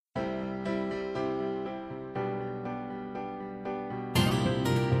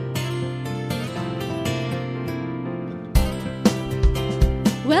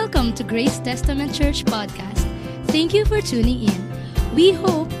Welcome to Grace Testament Church Podcast. Thank you for tuning in. We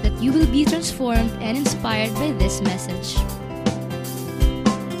hope that you will be transformed and inspired by this message.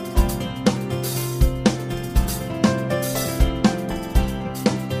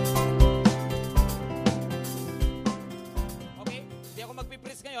 Okay, hindi ako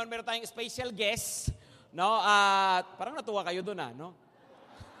magpipreach ngayon. Meron tayong special guest. No? Parang natuwa kayo doon, no?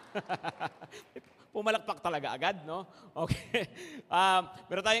 Pumalakpak talaga agad, no? Okay.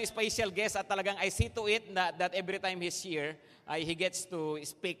 Meron tayong special guest at talagang I see to it that every time he's here, he gets to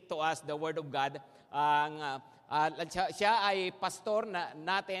speak to us the Word of God. Siya ay pastor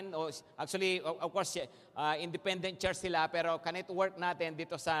natin, actually, of course, independent church sila, pero ka-network natin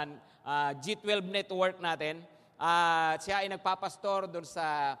dito sa G12 network natin. Siya ay nagpapastor doon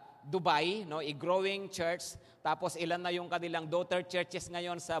sa Dubai, no, a growing church. Tapos ilan na yung kanilang daughter churches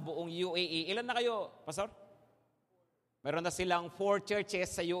ngayon sa buong UAE. Ilan na kayo, Pastor? Meron na silang 4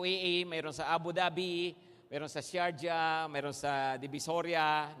 churches sa UAE, meron sa Abu Dhabi, meron sa Sharjah, meron sa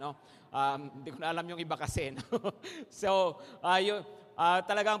Divisoria, no? Hindi ko na alam yung iba kasi. No? So,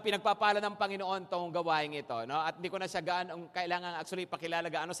 talagang pinagpapala ng Panginoon tong gawain ito, no? At hindi ko na siya kailangan actually pakilala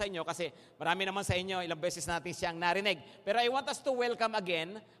gaano sa inyo kasi marami naman sa inyo, ilang beses natin siyang narinig. Pero I want us to welcome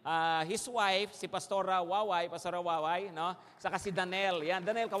again his wife, si Pastora Waway, no? Saka si Daniel. Yan,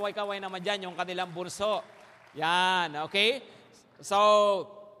 Daniel, kaway-kaway naman dyan, yung kanilang bunso. Yan, okay? So,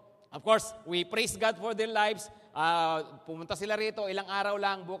 of course, we praise God for their lives. Pumunta sila rito, ilang araw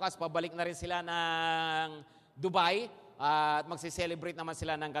lang, bukas pabalik na rin sila ng Dubai. At magsi-celebrate naman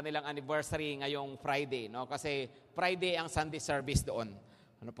sila ng kanilang anniversary ngayong Friday, no? Kasi Friday ang Sunday service doon.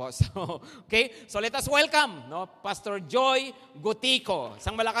 Ano po? So, okay? So let us welcome, no, Pastor Joy Gutico.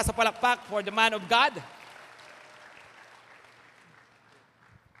 Isang malakas sa palakpak for the man of God.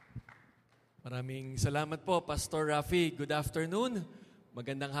 Maraming salamat po, Pastor Rafi. Good afternoon.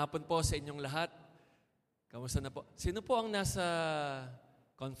 Magandang hapon po sa inyong lahat. Kamusta na po? Sino po ang nasa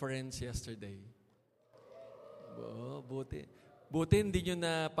conference yesterday? Buti hindi nyo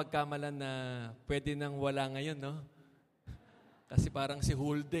na pagkamalan na pwede nang wala ngayon, no? Kasi parang si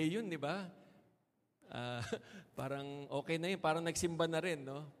whole day yun, di ba? Parang okay na yun, parang nagsimba na rin,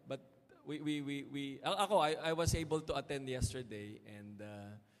 no? But I was able to attend yesterday and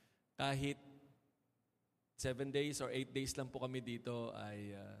kahit 7 days or 8 days lang po kami dito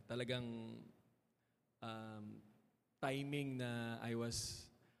ay talagang timing na I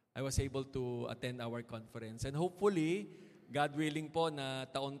was able to attend our conference. And hopefully, God willing po na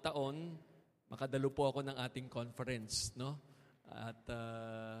taon-taon, makadalo po ako ng ating conference, no? At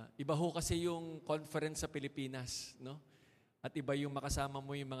iba ho kasi yung conference sa Pilipinas, no? At iba yung makasama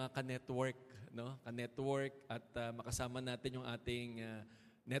mo yung mga ka-network, no? Ka-network at makasama natin yung ating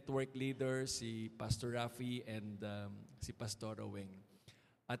network leader, si Pastor Rafi and si Pastor Oweng.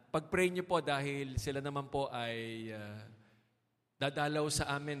 At pag-pray niyo po dahil sila naman po ay dadalaw sa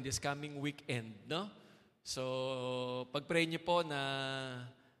amin this coming weekend, no? So, pag-pray niyo po na,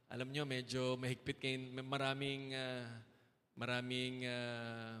 alam niyo, medyo mahigpit kayo, maraming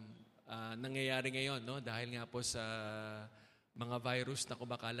nangyayari ngayon, no? Dahil nga po sa mga virus na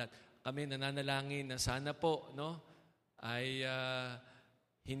kumakalat. Kami nananalangin na sana po, no, ay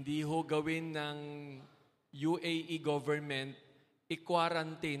hindi ho gawin ng UAE government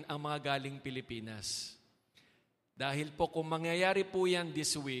i-quarantine ang mga galing Pilipinas. Dahil po kung mangyayari po yan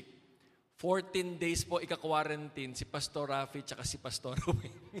this week, 14 days po ika-quarantine si Pastor Rafi at si Pastor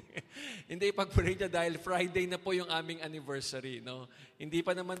Oweng. Hindi ipag-pray niya dahil Friday na po yung aming anniversary, no? Hindi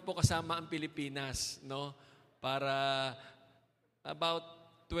pa naman po kasama ang Pilipinas, no? Para about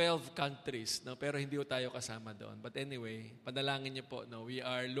 12 countries, no? Pero hindi po tayo kasama doon. But anyway, panalangin niyo po, no? We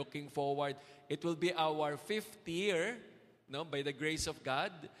are looking forward. It will be our 5th year, no? By the grace of God.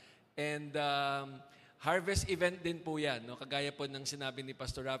 And harvest event din po yan, no? Kagaya po ng sinabi ni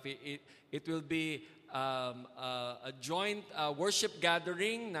Pastor Rafi, it will be a joint worship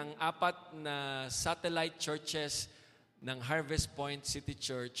gathering ng 4 na satellite churches ng Harvest Point City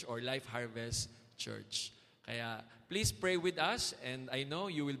Church or Life Harvest Church. Kaya please pray with us and I know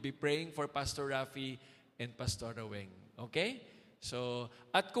you will be praying for Pastor Rafi and Pastor Oweng. Okay? So,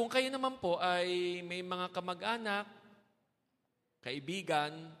 at kung kayo naman po ay may mga kamag-anak,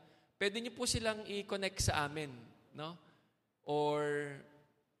 kaibigan, pwede niyo po silang i-connect sa amin, no? Or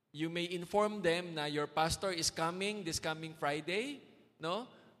you may inform them na your pastor is coming this coming Friday, no?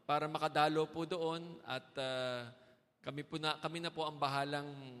 Para makadalo po doon at kami na po ang bahalang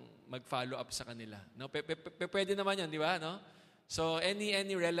mag-follow up sa kanila, no? Pwede naman 'yan, di ba, no? So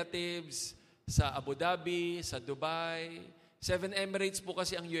any relatives sa Abu Dhabi, sa Dubai, 7 Emirates po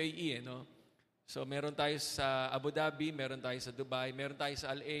kasi ang UAE, no? So meron tayo sa Abu Dhabi, meron tayo sa Dubai, meron tayo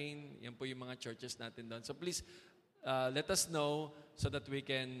sa Al Ain. Yan po yung mga churches natin doon. So please, let us know so that we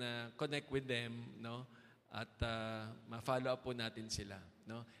can connect with them, no? At ma-follow up po natin sila,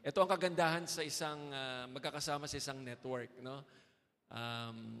 no? Ito ang kagandahan sa isang magkakasama sa isang network, no?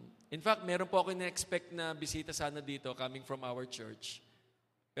 In fact, meron po ako na-expect na bisita sana dito coming from our church.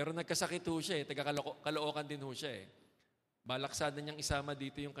 Pero nagkasakit ho siya taga-Caloocan din ho siya Balak sana niyang isama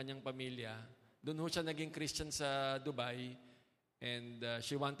dito yung kanyang pamilya. Doon ho siya naging Christian sa Dubai and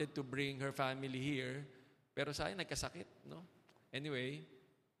she wanted to bring her family here. Pero sa akin, nagkasakit, no? Anyway,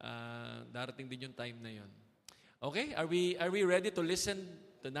 darating din yung time na yon. Okay, are we ready to listen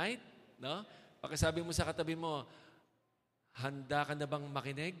tonight? No? Pakisabi mo sa katabi mo, handa ka na bang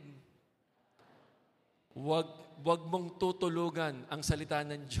makinig? Wag mong tutulugan ang salita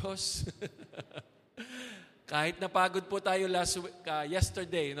ng Diyos. Kahit napagod po tayo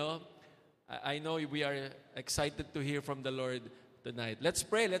yesterday, no? I know we are excited to hear from the Lord tonight. Let's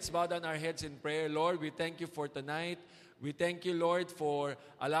pray. Let's bow down our heads in prayer. Lord, we thank you for tonight. We thank you, Lord, for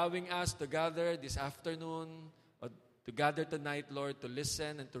allowing us to gather this afternoon, to gather tonight, Lord, to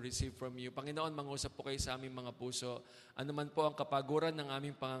listen and to receive from you. Panginoon, mangusap po kayo sa aming mga puso. Ano man po ang kapaguran ng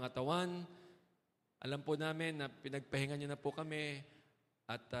aming pangangatawan, alam po namin na pinagpahinga niyo na po kami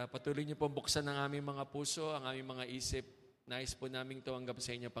at patuloy niyo po buksan ang aming mga puso, ang aming mga isip. Nais po namin tumanggap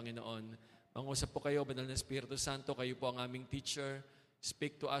sa inyo, Panginoon. Mangusap po kayo, Banal na Espiritu Santo, kayo po ang aming teacher.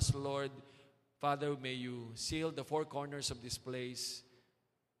 Speak to us, Lord. Father, may you seal the four corners of this place.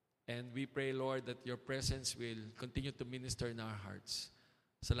 And we pray, Lord, that your presence will continue to minister in our hearts.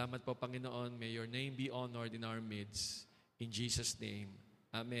 Salamat po, Panginoon. May your name be honored in our midst. In Jesus' name.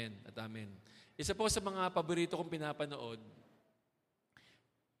 Amen at amen. Isa po sa mga paborito kong pinapanood,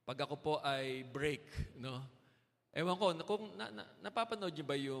 pag ako po ay break, no? Ewan ko, kung napapanood niyo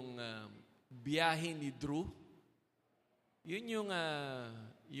ba yung biyahe ni Drew? Yun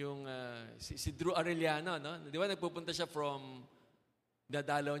yung si Drew Arellano, no? Di ba nagpupunta siya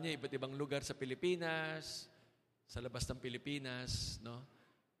dadalaw niya iba't ibang lugar sa Pilipinas, sa labas ng Pilipinas, no?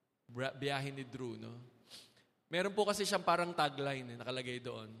 Biyahe ni Drew, no? Meron po kasi siyang parang tagline nakalagay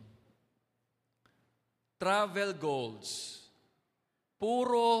doon. Travel goals.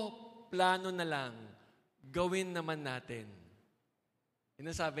 Puro plano na lang. Gawin naman natin. Yun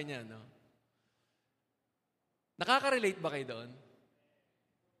ang sabi niya, no? Nakaka-relate ba kayo doon?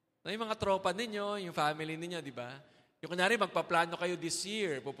 Yung mga tropa ninyo, yung family ninyo, di ba? Yung kunwari, magpaplano kayo this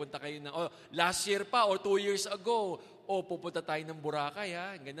year, pupunta kayo last year pa, or 2 years ago, pupunta tayo ng Boracay,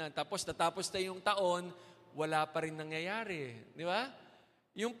 ganyan. Tapos, natapos na yung taon, wala pa rin nangyayari. Di ba?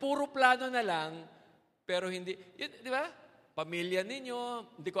 Yung puro plano na lang, pero hindi, di ba? Pamilya ninyo,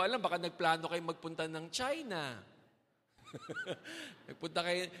 hindi ko alam, baka nagplano kayo magpunta ng China. Nagpunta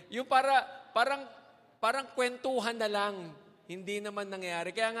kayo, yung parang kwentuhan na lang, hindi naman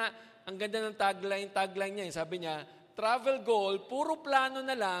nangyayari. Kaya nga, ang ganda ng tagline niya, sabi niya, travel goal, puro plano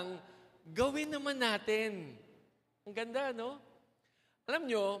na lang, gawin naman natin. Ang ganda, no? Alam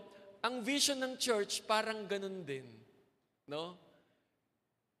nyo, ang vision ng church parang ganun din. No?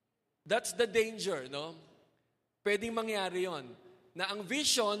 That's the danger, no? Pwedeng mangyari yon. Na ang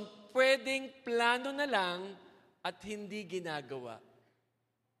vision, pwedeng plano na lang at hindi ginagawa.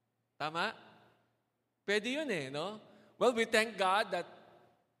 Tama? Pwede yun no? Well, we thank God that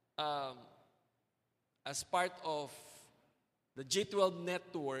as part of the G12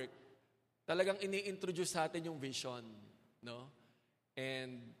 network, talagang ini-introduce sa atin yung vision, no?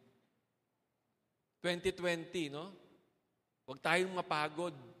 And 2020, no? Huwag tayong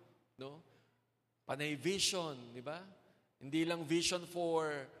mapagod, no? Panay vision, di ba? Hindi lang vision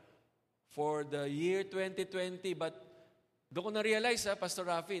for the year 2020, but doon ko na-realize, Pastor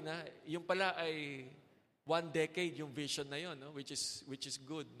Rafi, na yung pala ay 1 decade yung vision na yun, no? which is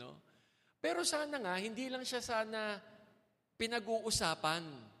good, no? Pero sana nga, hindi lang siya sana pinag-uusapan,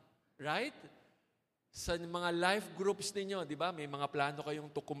 right? Sa mga life groups ninyo, di ba? May mga plano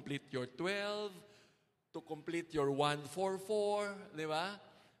kayong to complete your 12, to complete your 144, di ba?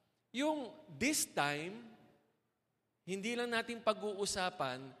 Yung this time, hindi lang natin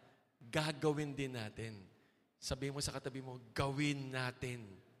pag-uusapan, gagawin din natin. Sabihin mo sa katabi mo, gawin natin.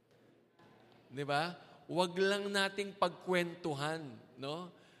 Di ba? Huwag lang nating pagkwentuhan,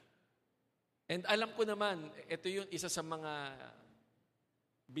 no? And alam ko naman, ito yung isa sa mga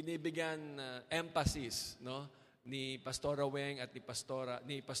binibigyan emphasis, no? Ni Pastora Weng at ni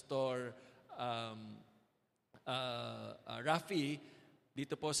Pastor Rafi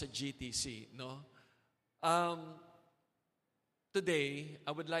dito po sa GTC, no? Today,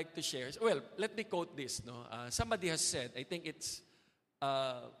 I would like to share, let me quote this, no? Somebody has said, I think it's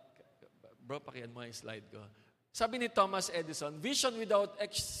Bro, pakian mo yung slide ko. Sabi ni Thomas Edison, vision without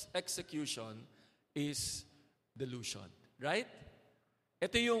execution is delusion. Right?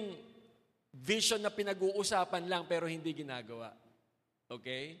 Ito yung vision na pinag-uusapan lang pero hindi ginagawa.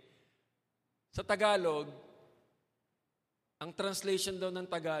 Okay? Sa Tagalog, ang translation daw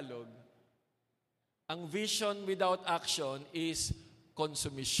ng Tagalog, ang vision without action is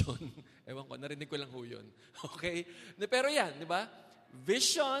consummation. Ewan ko, narinig ko lang ho yun. Okay? Pero yan, di ba?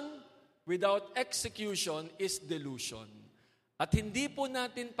 Vision without execution is delusion. At hindi po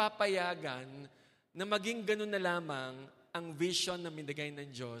natin papayagan na maging ganun na lamang ang vision na binigay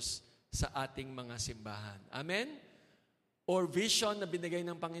ng Diyos sa ating mga simbahan. Amen? Or vision na binigay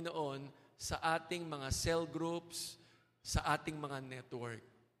ng Panginoon sa ating mga cell groups, sa ating mga network.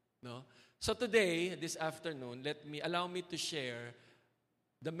 No? So today, this afternoon, allow me to share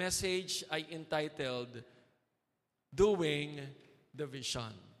the message I entitled, Doing the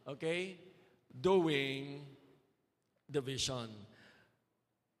Vision. Okay? Doing the Vision.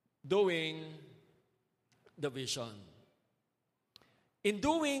 Doing the Vision. In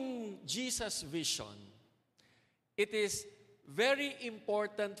doing Jesus' vision, it is very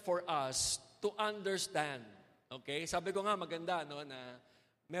important for us to understand. Okay? Sabi ko nga maganda no, na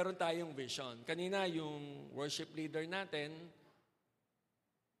meron tayong vision. Kanina yung worship leader natin,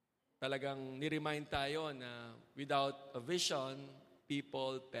 talagang ni-remind tayo na without a vision,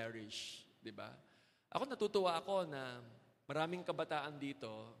 people perish. Diba? Ako natutuwa ako na maraming kabataan dito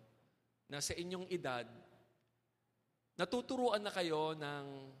na sa inyong edad, natuturuan na kayo ng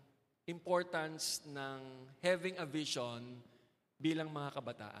importance ng having a vision bilang mga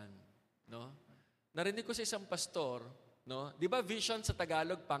kabataan. No? Narinig ko sa isang pastor, no? Di ba vision sa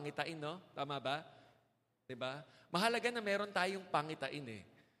Tagalog, pangitain, no? Tama ba? Di ba? Mahalaga na meron tayong pangitain eh.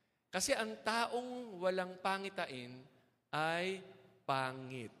 Kasi ang taong walang pangitain ay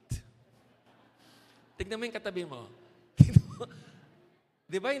pangit. Tignan mo yung katabi mo.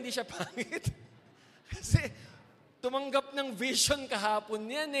 Di ba hindi siya pangit? Kasi tumanggap ng vision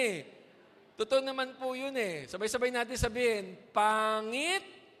kahapon yan eh. Totoo naman po yun eh. Sabay-sabay natin sabihin, pangit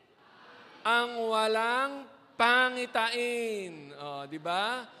ang walang pangitain. O, di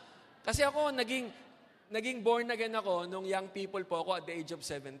ba? Kasi ako, naging born again ako nung young people po ako at the age of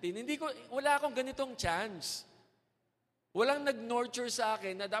 17. Wala akong ganitong chance. Walang nag-nurture sa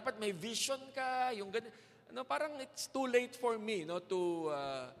akin na dapat may vision ka. Parang it's too late for me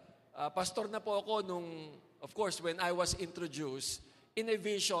pastor na po ako nung, of course, when I was introduced in a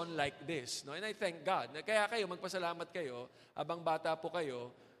vision like this. No? And I thank God. Kaya kayo, magpasalamat kayo, habang bata po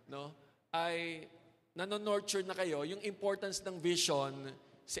kayo, no? Ay nano-nurture na kayo yung importance ng vision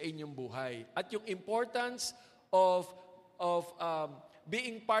sa inyong buhay. At yung importance of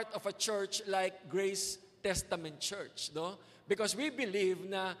being part of a church like Grace Testament Church. No? Because we believe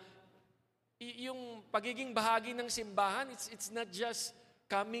na yung pagiging bahagi ng simbahan, it's not just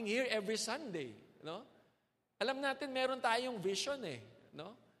coming here every Sunday. No? Alam natin, meron tayong vision eh.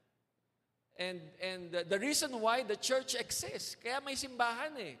 No? And the reason why the church exists, kaya may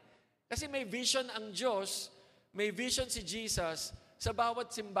simbahan eh. Kasi may vision ang Diyos, may vision si Jesus sa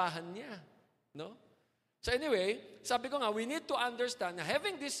bawat simbahan niya. No? So anyway, sabi ko nga, we need to understand na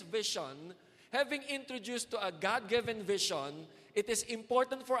having this vision, having introduced to a God-given vision, it is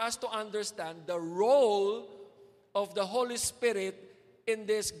important for us to understand the role of the Holy Spirit in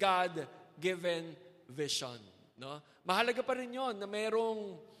this God-given vision. No? Mahalaga pa rin yun na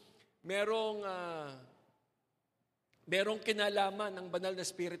merong kinalaman ng banal na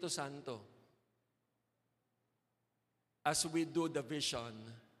Espiritu Santo as we do the vision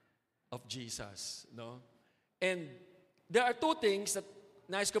of Jesus. No? And there are two things that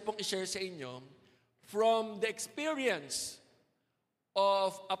nais ko pong i-share sa inyo from the experience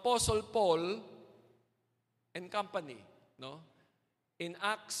of Apostle Paul and company. No? In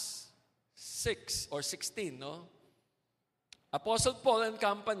Acts 6 or 16, no? Apostle Paul and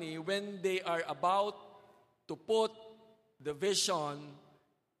company, when they are about to put the vision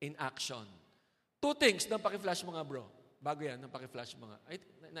in action. Two things, nang paki-flash mga bro. Bago yan, nang paki-flash mga. Ay,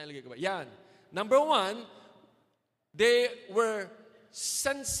 nalagay ko ba? Yan. Number one, they were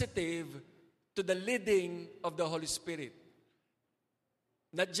sensitive to the leading of the Holy Spirit.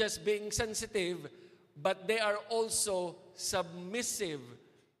 Not just being sensitive, but they are also submissive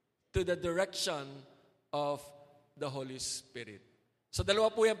to the direction of the Holy Spirit. So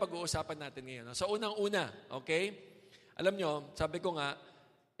dalawa po yan pag-uusapan natin ngayon. So unang-una, okay? Alam nyo, sabi ko nga,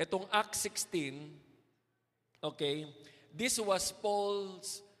 itong Acts 16, okay, this was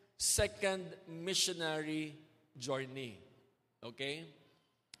Paul's second missionary journey. Okay?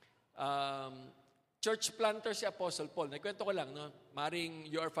 church planter si Apostle Paul. Naikwento ko lang, no? Maring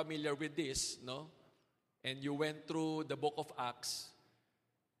you are familiar with this, no? And you went through the book of Acts.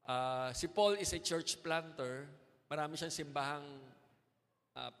 Si Paul is a church planter. Marami siyang simbahang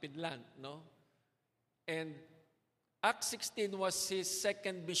pinlant, no? And Acts 16 was his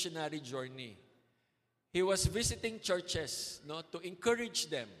second missionary journey. He was visiting churches, no, to encourage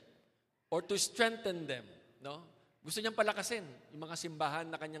them or to strengthen them, no? Gusto niyang palakasin yung mga simbahan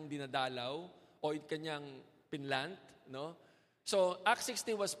na kanyang dinadalaw o kanyang pinlant, no? So, Acts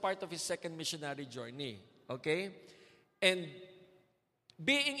 16 was part of his second missionary journey, okay? And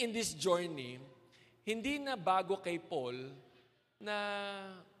being in this journey, hindi na bago kay Paul na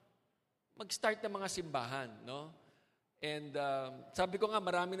mag-start ng mga simbahan, no? And sabi ko nga,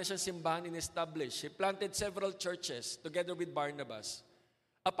 marami na siyang simbahan in-establish. He planted several churches together with Barnabas.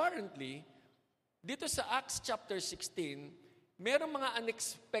 Apparently, dito sa Acts chapter 16, merong mga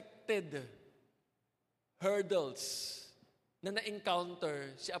unexpected hurdles na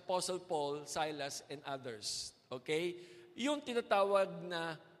na-encounter si Apostle Paul, Silas, and others. Okay? Yung tinatawag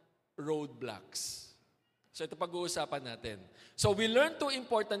na roadblocks. So ito pag-uusapan natin. So we learn two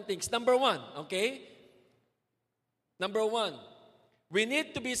important things. Number one, okay? Number one, we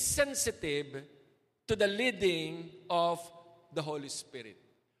need to be sensitive to the leading of the Holy Spirit.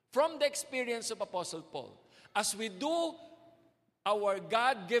 From the experience of Apostle Paul, as we do our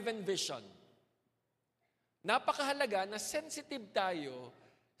God-given vision, napakahalaga na sensitive tayo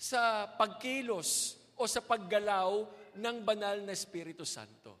sa pagkilos o sa paggalaw ng banal na Espiritu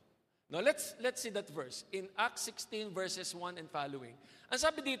Santo. Now, let's see that verse in Acts 16 verses 1 and following. Ang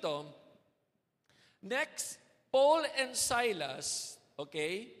sabi dito, next, Paul and Silas,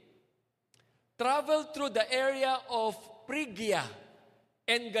 okay, traveled through the area of Phrygia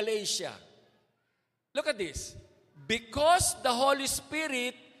and Galatia. Look at this. Because the Holy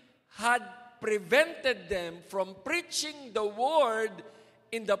Spirit had prevented them from preaching the word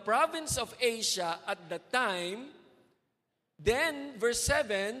in the province of Asia at the time, then, verse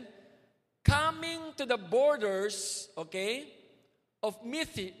 7, coming to the borders, okay, of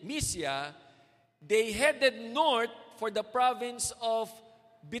Mysia, they headed north for the province of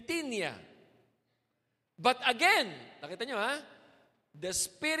Bithynia. But again, nakita nyo ha, the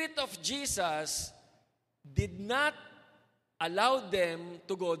Spirit of Jesus did not allow them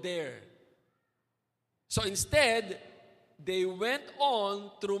to go there. So instead, they went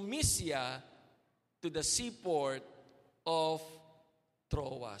on through Mysia to the seaport of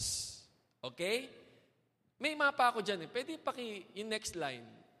Troas. Okay? May mapa ako dyan eh. Pwede yung next line.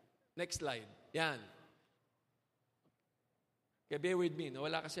 Next slide. Yan. Kaya bear with me. No?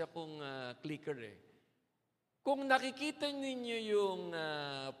 Wala kasi akong clicker eh. Kung nakikita ninyo yung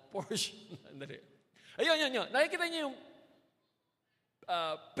portion. Ayun. Nakikita niyo yung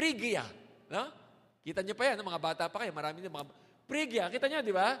Phrygia. No? Kita niyo pa yan, mga bata pa kayo, marami din mga Phrygia, kita niyo,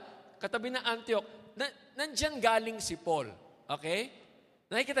 di ba? Katabi ng Antioch. Nandyan galing si Paul. Okay?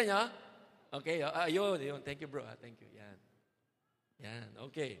 Nakikita niyo? Okay, ayun. Thank you, bro. Thank you. Yan.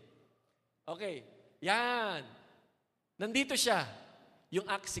 Okay. Yan. Nandito siya, yung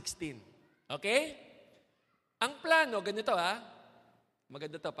Acts 16. Okay? Ang plano, ganito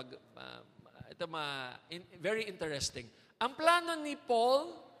maganda to, very interesting. Ang plano ni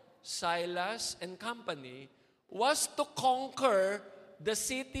Paul, Silas, and company was to conquer the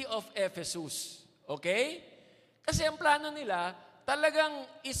city of Ephesus. Okay? Kasi ang plano nila, talagang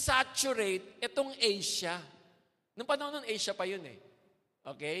isaturate itong Asia. Nung panahon nun, Asia pa yun eh.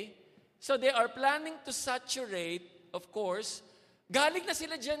 Okay? So they are planning to saturate, of course, galing na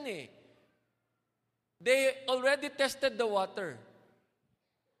sila dyan eh. They already tested the water.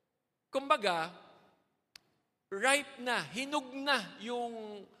 Kumbaga, ripe na, hinog na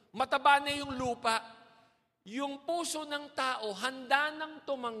yung mataba na yung lupa, yung puso ng tao, handa nang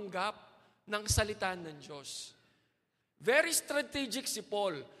tumanggap ng salita ng Diyos. Very strategic si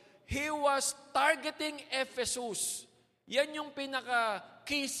Paul. He was targeting Ephesus. Yan yung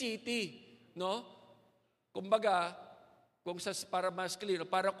pinaka-key city. No? Kumbaga, para mas clear,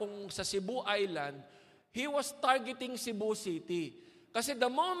 para kung sa Cebu Island, he was targeting Cebu City. Kasi the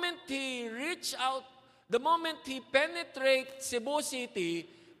moment he penetrates Cebu City,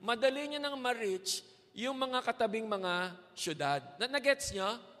 madali niya nang ma-reach yung mga katabing mga syudad. Nagets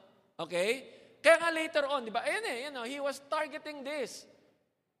niyo? Okay? Kaya nga later on, di ba? Ayan he was targeting this.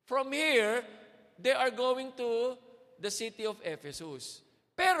 From here, they are going to the city of Ephesus.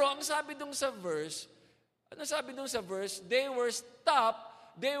 Pero ang sabi dun sa verse, they were stopped,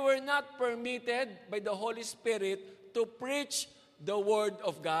 they were not permitted by the Holy Spirit to preach the Word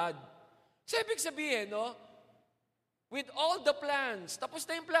of God. So, ibig sabihin, with all the plans, tapos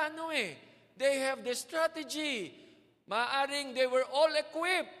na yung plano eh. They have the strategy. Maaring they were all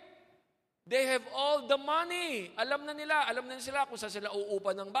equipped. They have all the money. Alam na nila sila kung saan sila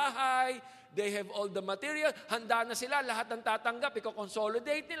uupa ng bahay. They have all the material. Handa na sila, lahat ng tatanggap,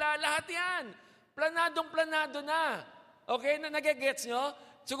 i-consolidate nila, lahat yan. Planadong-planado na. Okay, na nagigets nyo?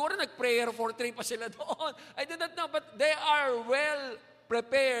 Siguro nag-prayer for 3 pa sila doon. I do not know, but they are well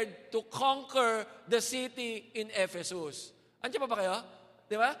prepared to conquer the city in Ephesus. Andiyan pa ba kayo?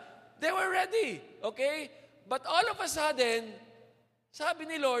 Di ba? They were ready. Okay? But all of a sudden, sabi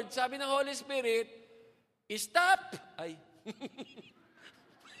ni Lord, sabi ng Holy Spirit, stop! Ay.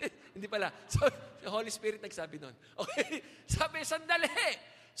 Hindi pala. So, the Holy Spirit nagsabi nun. Okay? Sabi, sandali.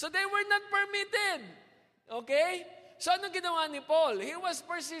 So they were not permitted. Okay? So anong ginawa ni Paul? He was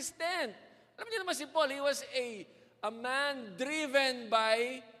persistent. Alam niyo naman si Paul, he was a man driven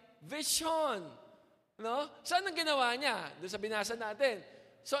by vision. No? So anong ginawa niya? Doon sa binasa natin.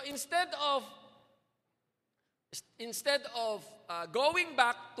 So instead of going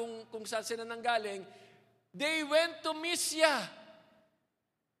back kung saan sila nanggaling, they went to Mysia.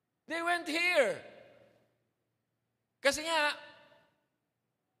 They went here. Kasi nga,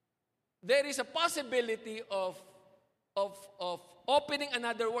 there is a possibility of opening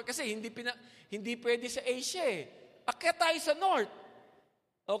another work. Kasi hindi pwede sa Asia eh. Akyat tayo sa North.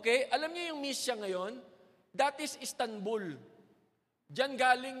 Okay? Alam niyo yung Mysia ngayon? That is Istanbul. Diyan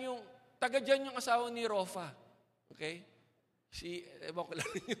galing taga diyan yung asawa ni Rofa. Okay? Ewan ko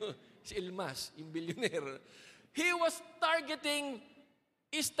lang si Ilmas, yung billionaire. He was targeting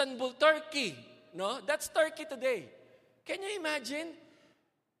Istanbul, Turkey. No? That's Turkey today. Can you imagine?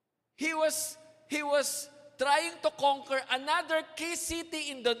 He was trying to conquer another key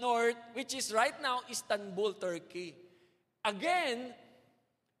city in the north, which is right now Istanbul, Turkey. Again,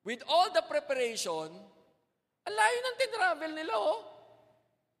 with all the preparation, ang layo ng tinravel nila, oh.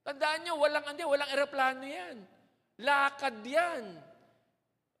 Tandaan nyo, walang eroplano yan. Lakad yan.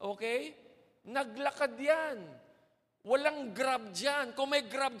 Okay? Naglakad yan. Walang grab dyan. Kung may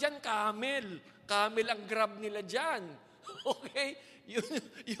grab dyan, camel. Camel ang grab nila dyan. Okay?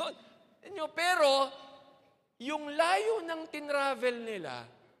 Yun. Pero, yung layo ng tinravel nila,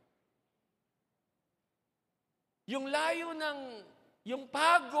 yung layo yung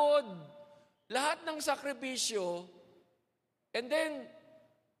pagod, lahat ng sakripisyo, and then,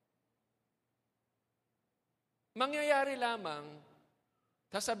 mangyayari lamang,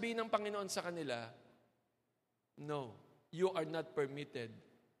 sasabihin ng Panginoon sa kanila, no, you are not permitted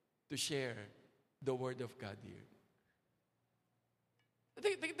to share the Word of God here.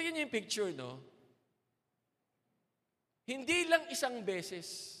 Tingnan niyo yung picture, no? Hindi lang isang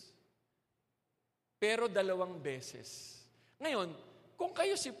beses, pero 2 beses. Ngayon, kung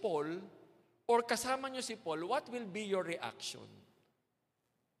kayo si Paul, or kasama niyo si Paul, what will be your reaction?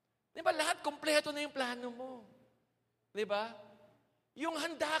 Di ba, lahat, kompleto na yung plano mo. Di ba? Yung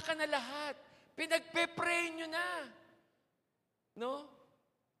handa ka na lahat. Pinagpe-pray nyo na. No?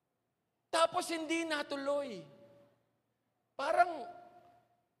 Tapos hindi natuloy. Parang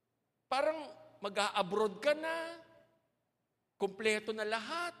mag-a-abroad ka na. Kompleto na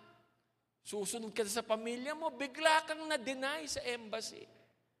lahat. Susunod ka sa pamilya mo. Bigla kang na-deny sa embassy.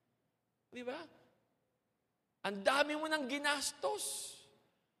 Di ba? Ang dami mo nang ginastos.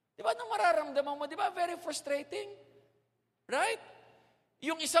 Di ba? Anong mararamdaman mo? Di ba? Very frustrating. Right?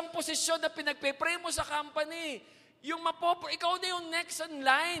 Yung isang posisyon na pinagpe-pray mo sa company, ikaw na yung next in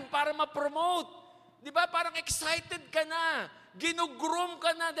line para ma-promote. Di ba? Parang excited ka na. Ginugroom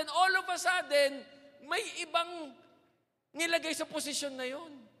ka na. Then all of a sudden, may ibang nilagay sa posisyon na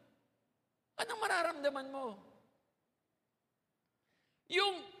yun. Anong mararamdaman mo?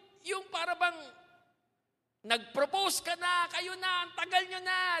 Yung para bang nag-propose ka na, kayo na, ang tagal nyo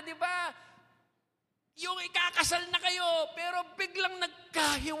na, di ba? Yung ikakasal na kayo, pero biglang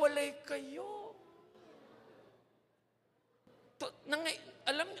nagkahiwalay kayo.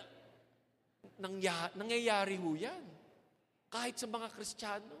 Alam niyo, nangyayari ho yan. Kahit sa mga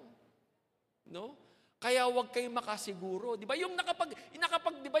Kristiyano. No? Kaya huwag kayong makasiguro. Di ba?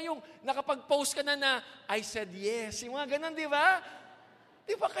 Nakapag-post ka na I said yes. Yung mga ganun, di ba?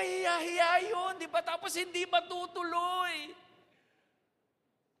 Di ba kahiya-hiya yun? Di ba? Tapos hindi matutuloy.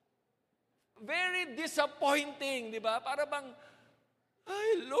 Very disappointing, di ba? Para bang,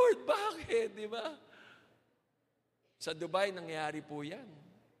 ay Lord, bakit? Di ba? Sa Dubai, nangyayari po yan.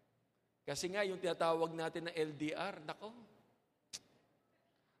 Kasi nga, yung tinatawag natin na LDR, nako.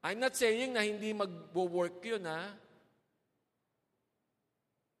 I'm not saying na hindi mag-work yun, ha?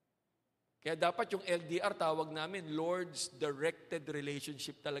 Kaya dapat yung LDR, tawag namin, Lord's Directed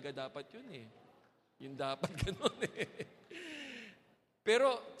Relationship talaga dapat yun, eh. Yung dapat ganun, eh.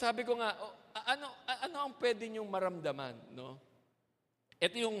 Pero, sabi ko nga, ano ang pwede niyong maramdaman, no?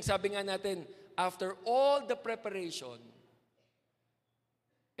 Ito yung sabi nga natin, after all the preparation,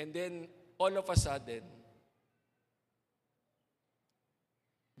 and then all of a sudden,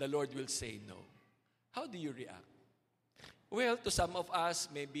 the Lord will say no. How do you react? Well, to some of us,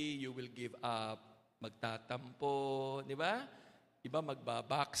 maybe you will give up, magtatampo, di ba? Iba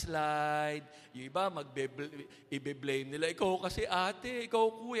magbabackslide, yung iba i-blame nila, ikaw kasi ate, ikaw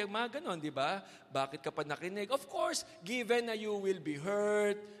kuya, mga ganon, di ba? Bakit ka pa nakinig? Of course, given na you will be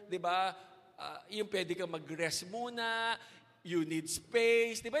hurt, di ba? Yung pwede kang mag-rest muna, you need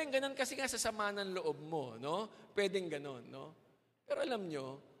space, di ba? Yung ganon kasi nga sa sama ng loob mo, no? Pwedeng ganon, no? Pero alam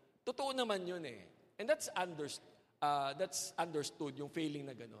nyo, totoo naman yun eh. And that's understood, yung feeling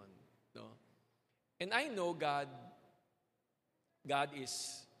na ganon, no? And I know God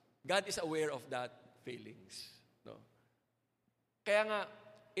is aware of that feelings. No? Kaya nga,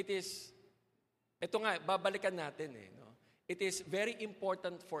 ito nga, babalikan natin eh. No? It is very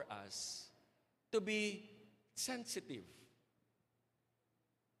important for us to be sensitive.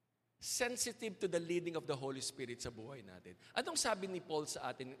 Sensitive to the leading of the Holy Spirit sa buhay natin. Anong sabi ni Paul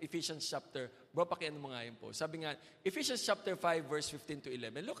sa atin in Ephesians chapter, pakiano mo nga yun po. Sabi nga, Ephesians chapter 5 verse 15 to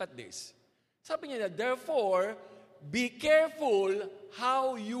 11. Look at this. Sabi niya na, therefore, be careful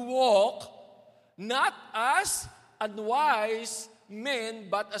how you walk, not as unwise men,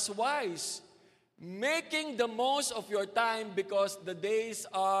 but as wise, making the most of your time because the days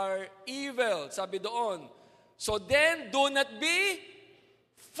are evil. Sabi doon. So then, do not be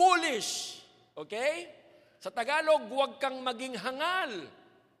foolish. Okay? Sa Tagalog, huwag kang maging hangal.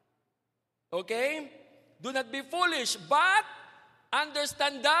 Okay? Do not be foolish, but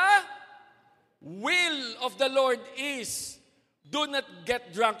understand the will of the Lord is, do not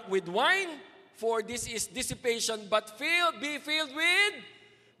get drunk with wine, for this is dissipation, but be filled with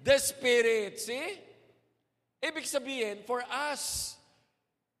the Spirit. See? Ibig sabihin, for us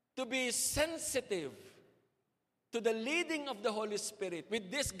to be sensitive to the leading of the Holy Spirit, with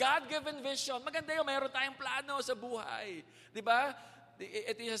this God-given vision, maganda yun, mayroon tayong plano sa buhay. Di ba?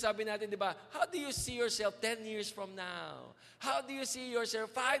 Ito yung sabi natin, di ba? How do you see yourself 10 years from now? How do you see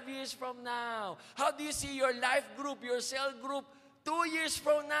yourself 5 years from now? How do you see your life group, your cell group 2 years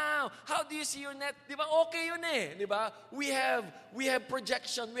from now? How do you see your net? Di ba? Okay yun eh. Di ba? We have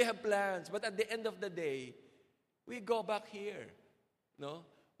projection, we have plans. But at the end of the day, we go back here. No?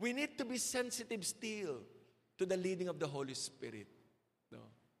 We need to be sensitive still to the leading of the Holy Spirit. No?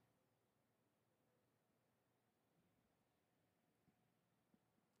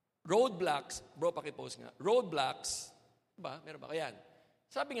 Roadblocks, pakipost nga. Roadblocks, ba? Meron ba? Ayan.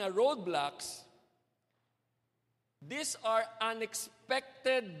 Sabi nga, roadblocks, these are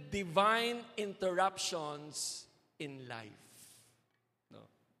unexpected divine interruptions in life. No?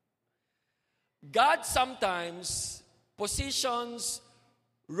 God sometimes positions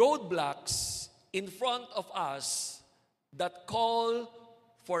roadblocks in front of us that call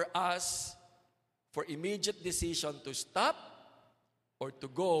for us for immediate decision to stop or to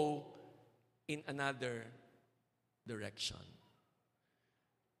go in another direction.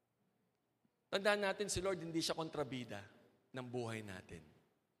 Tandaan natin, si Lord hindi siya kontrabida ng buhay natin.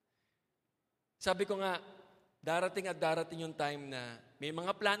 Sabi ko nga, darating yung time na may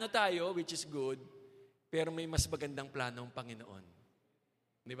mga plano tayo, which is good, pero may mas magandang plano ang Panginoon.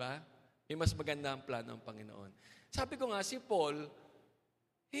 Di ba? May mas magandang plano ang Panginoon. Sabi ko nga, si Paul,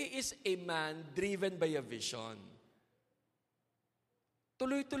 he is a man driven by a vision.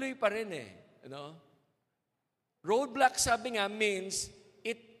 Tuloy-tuloy pa rin eh. Ano? Roadblock, sabi nga, means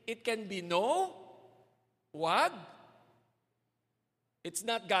it can be no, wag. It's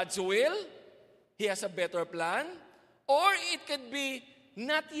not God's will. He has a better plan. Or it could be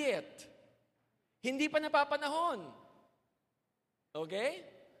not yet. Hindi pa napapanahon. Okay?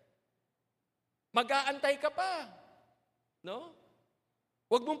 Mag-aantay ka pa. No?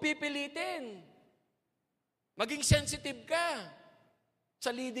 Huwag mong pipilitin. Maging sensitive ka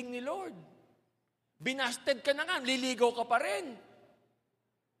sa leading ni Lord. Binasted ka na nga, liligaw ka pa rin.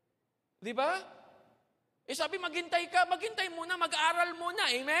 Di ba? Sabi, maghintay muna, mag-aral muna.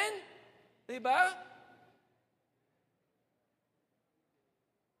 Amen? Di ba?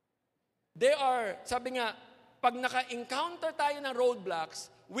 Sabi nga, pag naka-encounter tayo ng roadblocks,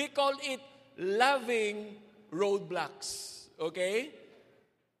 we call it loving roadblocks. Okay?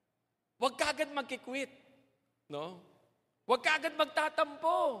 Huwag ka agad magkikwit. No? Huwag ka agad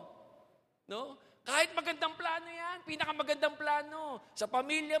magtatampo. No? Kahit magandang plano yan, pinakamagandang plano. Sa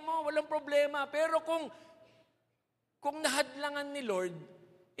pamilya mo, walang problema. Pero kung nahadlangan ni Lord,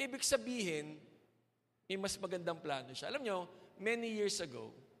 ibig sabihin, may mas magandang plano siya. Alam nyo, many years ago,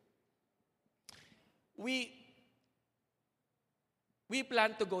 we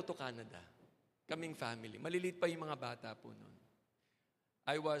plan to go to Canada. Kaming family. Maliliit pa yung mga bata po noon.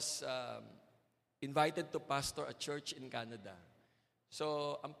 I was invited to pastor a church in Canada.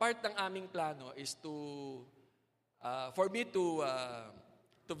 So, ang part ng aming plano is for me to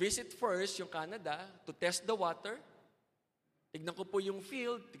visit first yung Canada, to test the water. Tignan ko po yung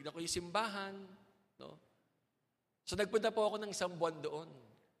field, tignan ko yung simbahan. No? So, nagpunta po ako ng isang buwan doon.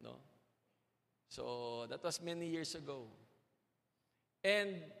 No? So, that was many years ago.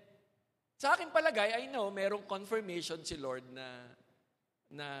 And, sa aking palagay, I know, merong confirmation si Lord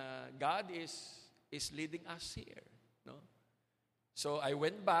na God is leading us here. No? So, I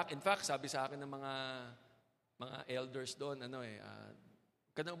went back. In fact, sabi sa akin ng mga elders doon,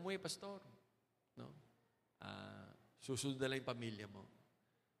 ka na umuwi, pastor. No? Susunod na lang yung pamilya mo.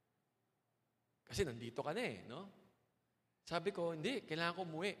 Kasi nandito ka na no? Sabi ko, hindi, kailangan ko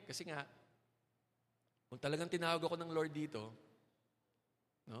umuwi. Kasi nga, kung talagang tinawag ako ng Lord dito,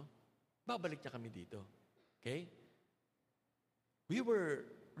 no? Babalik niya kami dito. Okay? We were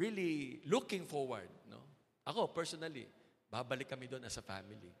really looking forward. No? Ako, personally, babalik kami doon as a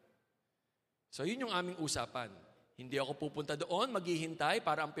family. So, yun yung aming usapan. Hindi ako pupunta doon, maghihintay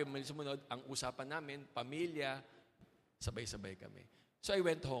para ang pamilya sumunod. Ang usapan namin, pamilya, sabay-sabay kami. So, I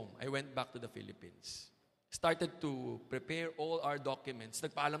went home. I went back to the Philippines. Started to prepare all our documents.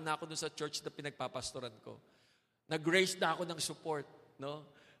 Nagpaalam na ako doon sa church na pinagpapastoran ko. Nag-raise na ako ng support. No?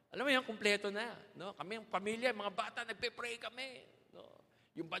 Alam mo yan, kumpleto na. No? Kami, yung pamilya, mga bata, nagpe-pray kami. No?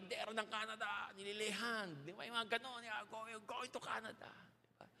 Yung bandera ng Canada, nililihan. Di ba? Yung mga gano'n, going to Canada.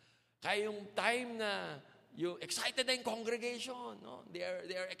 Diba? Kaya yung time na yung excited na yung congregation. No? They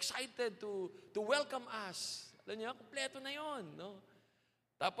are excited to welcome us. Alam niyo, kumpleto na yon. No?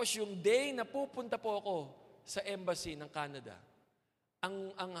 Tapos yung day na pupunta po ako sa embassy ng Canada,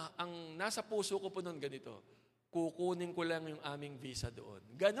 ang nasa puso ko po noon ganito, kukunin ko lang yung aming visa doon.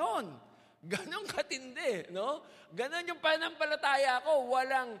 Ganon katindi, no? Ganon yung pananampalataya ko,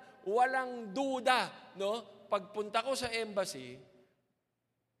 walang duda, no? Pagpunta ko sa embassy,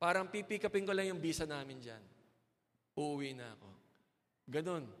 parang pipikapin ko lang yung visa namin diyan. Uuwi na ako.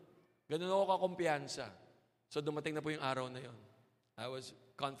 Ganon ako kakumpiyansa. So dumating na po yung araw na yon. I was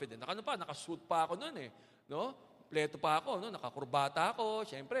confident. Nakasuit pa ako noon no? Kompleto pa ako, no? Nakakurbata ako.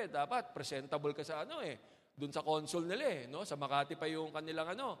 Siyempre, dapat presentable ka sa doon sa consul nila no? Sa Makati pa yung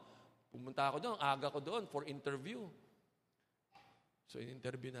kanilang Pumunta ako doon, aga ko doon for interview. So,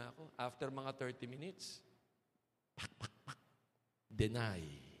 in-interview na ako. After mga 30 minutes, deny.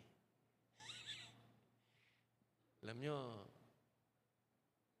 Alam nyo,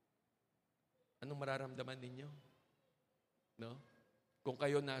 anong mararamdaman ninyo? No? Kung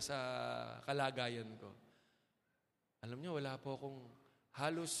kayo nasa kalagayan ko. Alam nyo, wala po akong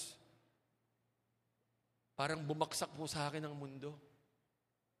halos parang bumaksak po sa akin ang mundo.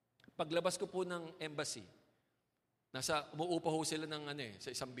 Paglabas ko po ng embassy, umuupa ho sila ng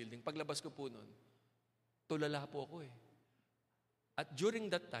sa isang building. Paglabas ko po nun, tulala po ako At during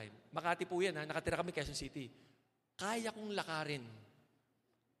that time, Makati po yan nakatira kami Quezon City. Kaya kong lakarin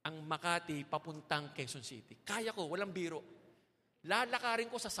ang Makati papuntang Quezon City. Kaya ko, walang biro. Lalakarin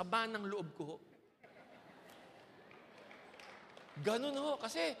ko sa sama ng loob ko. Ganun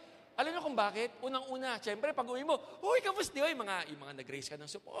kasi alam niyo kung bakit? Unang-una, siyempre, pag uwi mo, kamusta yung mga nag-raise ka ng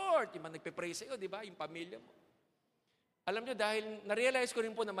support, yung mga nagpe-pray sa'yo, di ba? Yung pamilya mo. Alam niyo, dahil na-realize ko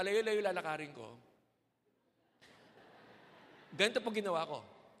rin po na malayo-layo lalakarin ko, ganito po ginawa ko.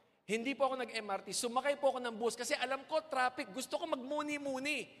 Hindi po ako nag-MRT, sumakay po ako ng bus kasi alam ko, traffic, gusto ko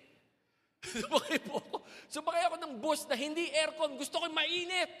magmuni-muni. Sumakay ako ng bus na hindi aircon, gusto ko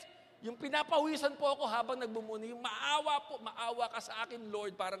mainit. Yung pinapawisan po ako habang nagbumuni, yung maawa ka sa akin,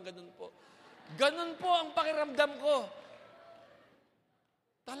 Lord, parang ganun po. Ganun po ang pakiramdam ko.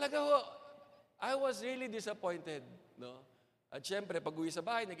 Talaga I was really disappointed. No? At syempre, pag uwi sa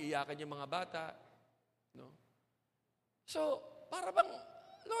bahay, nag-iyakan yung mga bata. No? So, para bang,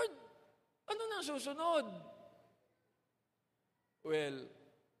 Lord, ano nang susunod? Well,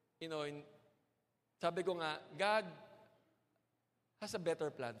 sabi ko nga, God has a better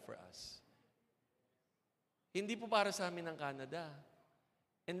plan for us. Hindi po para sa amin ang Canada.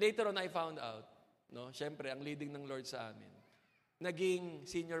 And later on, I found out, no, syempre, ang leading ng Lord sa amin, naging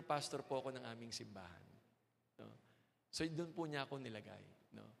senior pastor po ako ng aming simbahan. No? So, doon po niya ako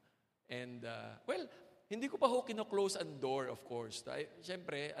nilagay. No? And, hindi ko pa kino-close ang door, of course.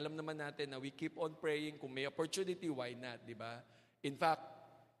 Syempre, alam naman natin na we keep on praying. Kung may opportunity, why not, di ba? In fact,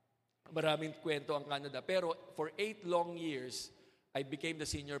 maraming kwento ang Canada. Pero for 8 long years, I became the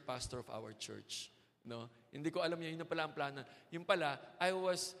senior pastor of our church. No? Hindi ko alam yun pala ang plano. Yung pala, I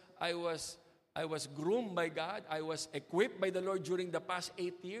was I was groomed by God. I was equipped by the Lord during the past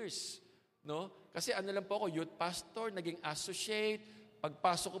 8 years. No? Kasi ano lang po ako, youth pastor, naging associate.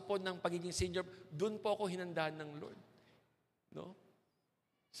 Pagpasok ko po ng pagiging senior, doon po ako hinandaan ng Lord. No?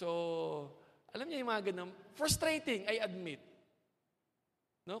 So, alam niyo yung mga ganun, frustrating, I admit.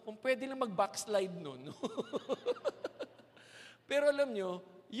 No? Kung pwede lang mag-backslide nun. No? Pero alam niyo,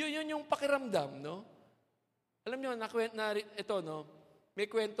 yun yung pakiramdam, no? Alam niyo, ito, no? May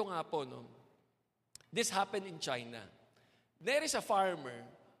kwento nga po, no? This happened in China. There is a farmer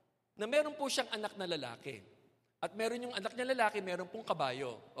na meron po siyang anak na lalaki. At meron yung anak niya lalaki, meron pong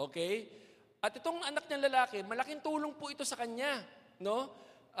kabayo. Okay? At itong anak niya lalaki, malaking tulong po ito sa kanya. No?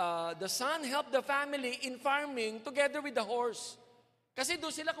 The son helped the family in farming together with the horse. Kasi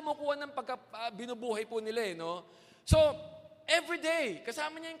doon sila kumukuha ng binubuhay po nila. No? So, every day,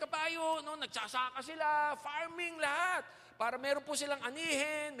 kasama niya yung kabayo, no? Nagsasaka sila, farming lahat. Para meron po silang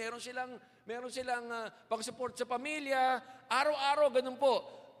anihin, meron silang pag-support sa pamilya. Araw-araw, ganun po.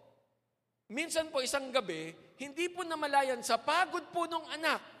 Minsan po, isang gabi, hindi po namalayan sa pagod po ng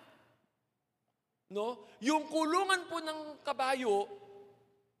anak. No? Yung kulungan po ng kabayo,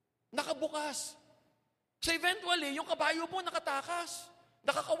 nakabukas. So eventually, yung kabayo po nakatakas.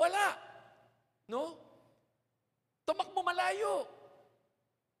 Nakakawala. No? Tumakbo malayo.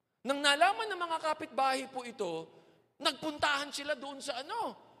 Nang nalaman ng mga kapitbahay po ito, nagpuntahan sila doon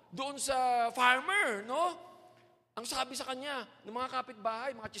sa farmer, no? Ang sabi sa kanya ng mga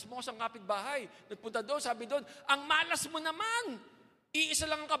kapitbahay, mga chismosang kapitbahay, nagpunta doon, sabi doon, ang malas mo naman, iisa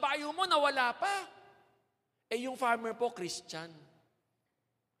lang ang kabayo mo, nawala pa. Eh yung farmer po, Christian.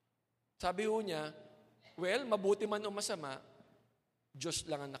 Sabi ho niya, well, mabuti man o masama, Diyos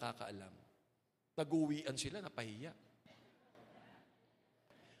lang ang nakakaalam. Nag-uwian sila, napahiya.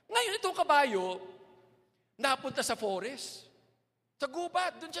 Ngayon, itong kabayo, napunta sa forest. Sa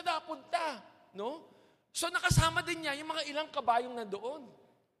gubat, doon siya napunta. No? So nakasama din niya yung mga ilang kabayong nandoon.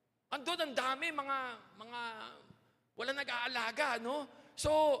 Andun, ang dami, mga wala nag-aalaga. No?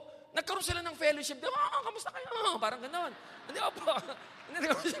 So, nagkaroon sila ng fellowship doon. Kamusta kayo? Parang gano'n. Hindi po.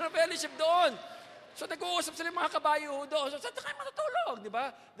 Nagkaroon sila ng fellowship doon. So, nag-uusap sila mga kabayo doon. So, saan kayo matutulog? Di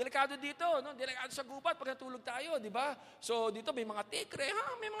ba? Delikado dito. No? Delikado sa gubat pag natulog tayo. Di ba? So, dito may mga tigre.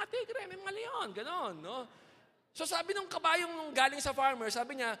 May mga tigre, may mga leon. Ganon. No? So, sabi ng kabayong galing sa farmer,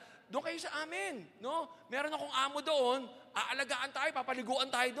 sabi niya, doon kayo sa amin. No? Meron akong amo doon. Aalagaan tayo,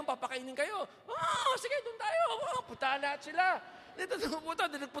 papaliguan tayo doon, papakainin kayo. Sige, doon tayo. Punta lahat sila. Dito,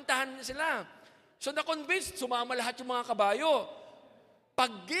 nagpuntahan sila. So, na-convinced, sumama lahat yung mga kabayo.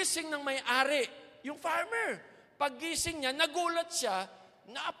 Paggising ng may-ari, yung farmer, paggising niya, nagulat siya,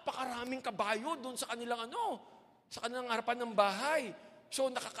 napakaraming kabayo doon sa kanilang sa kanilang harapan ng bahay.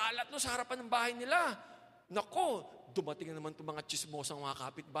 So, nakakalat sa harapan ng bahay nila. Nako, dumating na naman itong mga chismosang mga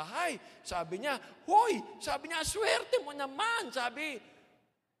kapitbahay. Sabi niya, swerte mo naman. Sabi,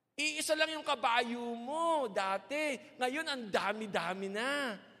 iisa lang yung kabayo mo dati. Ngayon, ang dami-dami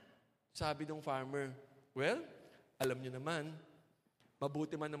na. Sabi ng farmer, well, alam niyo naman,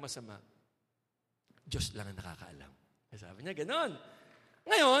 mabuti man o masama, Diyos lang ang nakakaalam. Sabi niya, ganon.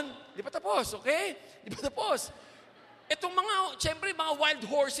 Ngayon, di pa tapos, okay? Di pa tapos. Itong siyempre, mga wild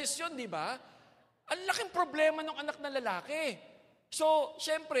horses yun, di ba? Ang laking problema ng anak na lalaki. So,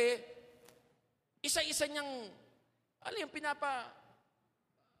 siyempre, isa-isa niyang, ang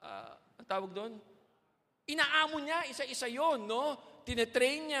tawag doon? Inaamo niya, isa-isa yon, no?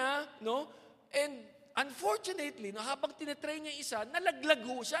 Tinetrain niya, no? And, unfortunately, habang tinetrain niya isa, nalaglag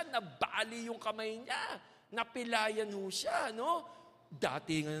ho siya, nabali yung kamay niya, napilayan ho siya, no?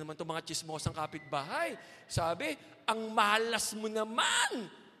 Dati nga naman itong mga chismosang kapitbahay. Sabi, ang malas mo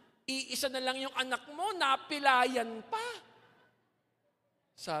naman, iisa na lang yung anak mo, napilayan pa.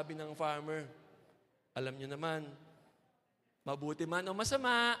 Sabi ng farmer, alam niyo naman, mabuti man o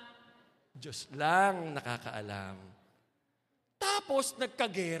masama, Diyos lang nakakaalam. Tapos,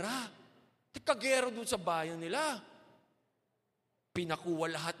 nagkagera doon sa bayan nila. Pinakuha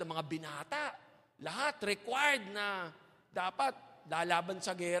lahat ng mga binata. Lahat required na dapat lalaban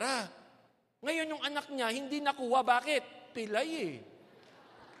sa gera. Ngayon yung anak niya, hindi nakuha. Bakit? Pilay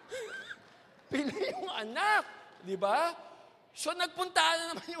Pilay yung anak. Di ba? So nagpunta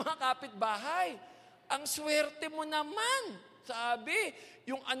na naman yung mga kapitbahay. Ang swerte mo naman. Sabi,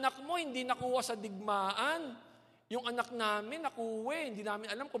 yung anak mo hindi nakuha sa digmaan. Yung anak namin, nakuha. Hindi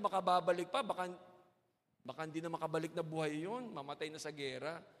namin alam kung makababalik pa. Baka hindi na makabalik na buhay yun. Mamatay na sa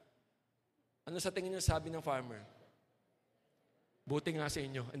gera. Ano sa tingin niyo sabi ng farmer? Buti nga sa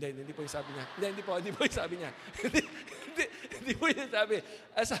inyo. Hindi po yung sabi niya. Hindi po yung sabi niya. Hindi po yung sabi.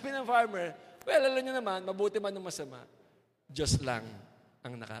 Sabi ng farmer, well, alam niyo naman, mabuti man o masama, Diyos lang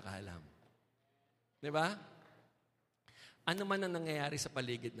ang nakakaalam. Di ba? Ano man ang nangyayari sa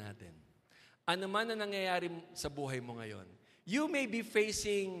paligid natin, ano man ang nangyayari sa buhay mo ngayon, you may be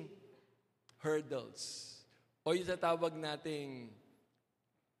facing hurdles. O yung tatawag nating,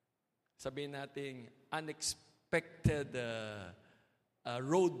 sabihin nating, unexpected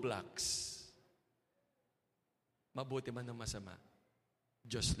roadblocks. Mabuti man o masama,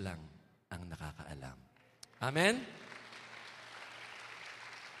 Diyos lang ang nakakaalam. Amen?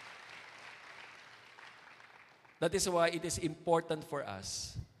 That is why it is important for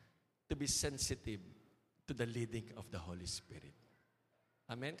us to be sensitive to the leading of the Holy Spirit.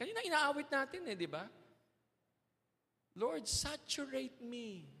 Amen? Kanina inaawit natin di ba? Lord, saturate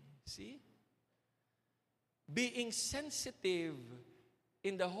me. See? Being sensitive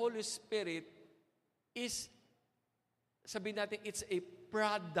in the Holy Spirit is, sabihin natin, it's a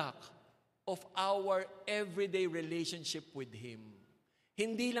product of our everyday relationship with Him.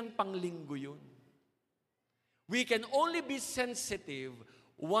 Hindi lang panglinggo yun. We can only be sensitive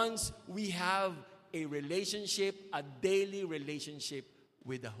once we have a relationship, a daily relationship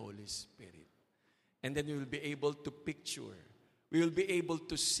with the Holy Spirit. And then we will be able to picture, we will be able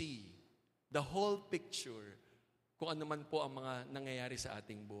to see the whole picture kung ano man po ang mga nangyayari sa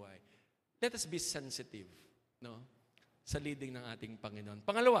ating buhay. Let us be sensitive, no? Sa leading ng ating Panginoon.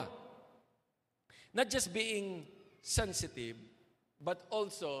 Pangalawa, not just being sensitive, but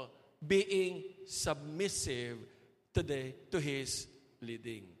also being submissive to His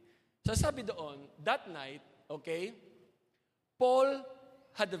leading. So sabi doon, that night, okay, Paul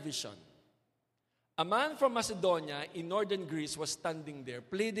had a vision. A man from Macedonia in northern Greece was standing there,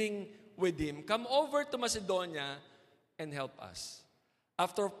 pleading with him, "Come over to Macedonia and help us."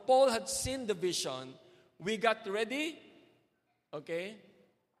 After Paul had seen the vision, we got ready, okay?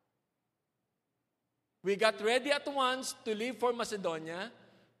 We got ready at once to leave for Macedonia,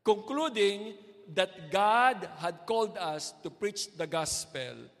 concluding that God had called us to preach the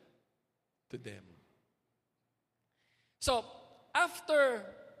gospel to them. So, after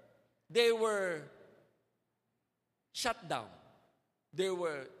they were shut down,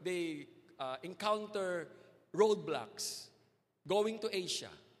 they encounter roadblocks going to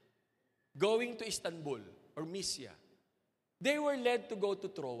Asia, going to Istanbul or Mysia. They were led to go to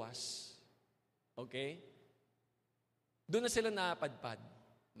Troas. Okay? Doon na sila napadpad,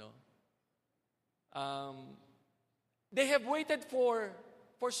 no? They have waited for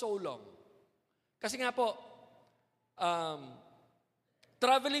so long. Kasi nga po,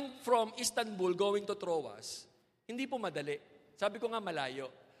 traveling from Istanbul going to Troas, hindi po madali. Sabi ko nga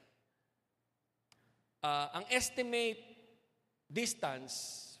malayo. Ang estimate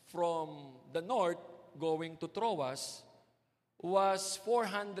distance from the north going to Troas was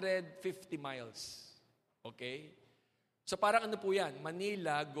 450 miles. Okay? So parang ano po yan?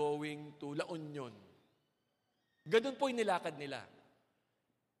 Manila going to La Union. Ganun po yung nilakad nila.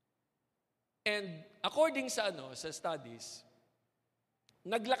 And according sa studies,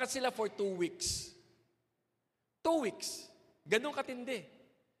 naglakad sila for 2 weeks. 2 weeks. Ganun katindi.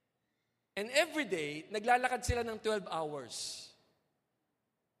 And every day, naglalakad sila ng 12 hours.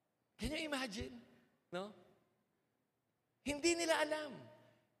 Can you imagine? No? Hindi nila alam.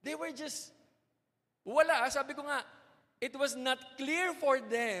 They were just, wala. Sabi ko nga, it was not clear for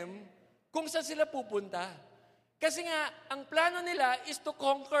them kung saan sila pupunta. Kasi nga, ang plano nila is to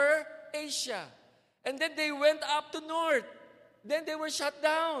conquer Asia. And then they went up to north. Then they were shut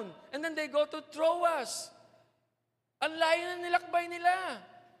down. And then they go to Troas. Ang layo na nilakbay nila.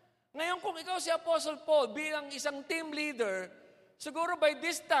 Ngayon, kung ikaw si Apostle Paul bilang isang team leader, siguro by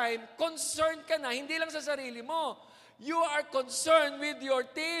this time, concerned ka na, hindi lang sa sarili mo. You are concerned with your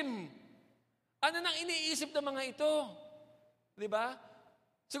team. Ano nang iniisip ng mga ito? Di ba?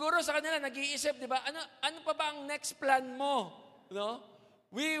 Siguro sa kanila, nag-iisip, di ba? Ano pa ba ang next plan mo? No?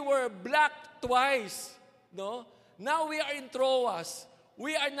 We were blocked twice. No? Now we are in Troas.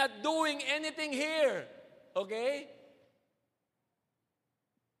 We are not doing anything here. Okay?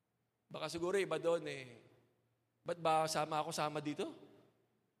 Baka siguro iba doon ba't ba sama dito?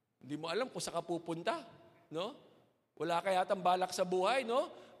 Hindi mo alam kung saan ka pupunta. No? Wala ka yatang balak sa buhay,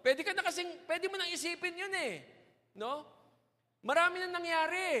 no? Pwede mo nang isipin yun no? Marami na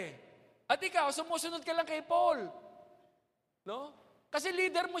nangyari. At ikaw, sumusunod ka lang kay Paul. No? Kasi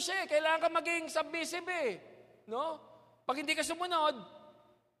leader mo siya kailangan ka maging submissive no? Pag hindi ka sumunod,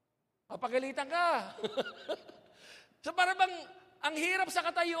 papagalitan ka. So para bang, ang hirap sa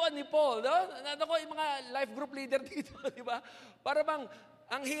katayuan ni Paul, no? Ano ko, yung mga life group leader dito, di ba? Para bang,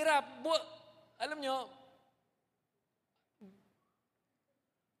 ang hirap. Alam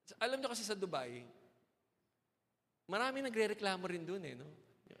nyo kasi sa Dubai, marami nagre-reklamo rin dun no?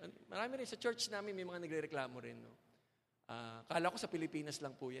 Marami rin sa church namin, may mga nagrereklamo rin. No? Kala ko sa Pilipinas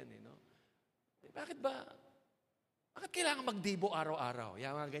lang po yan. No? Bakit kailangan magdibo araw-araw?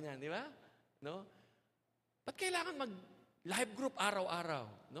 Yan mga ganyan, di ba? No? Ba't kailangan mag-live group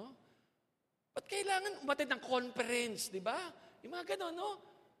araw-araw? No? Ba't kailangan umatid ng conference, di ba? Yung mga gano'n, no?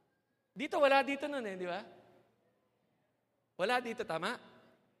 Dito, wala dito nun di ba? Wala dito, tama?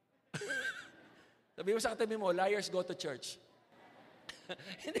 Sabi mo sa katabi mo, liars go to church.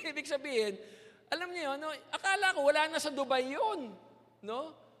 Hindi, ibig sabihin, alam niyo, no? Akala ko wala na sa Dubai yun.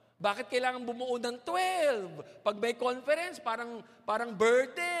 No? Bakit kailangan bumuo ng 12? Pag may conference, parang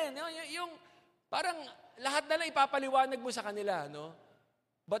burden. No? Parang lahat na lang ipapaliwanag mo sa kanila. No?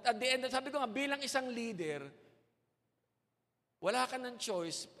 But at the end, sabi ko nga, bilang isang leader, wala ka ng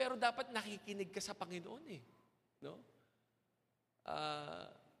choice, pero dapat nakikinig ka sa Panginoon eh. No?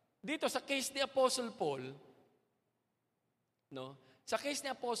 Dito, sa case ni Apostle Paul, no? Sa case ni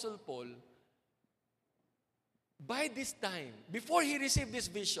Apostle Paul, by this time, before he received this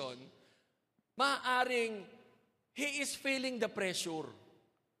vision, maaaring he is feeling the pressure.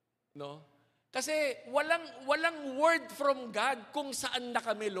 No? Kasi walang word from God kung saan na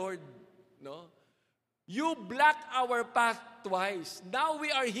kami, Lord. No? You blocked our path twice. Now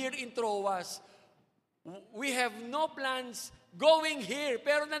we are here in Troas. We have no plans going here,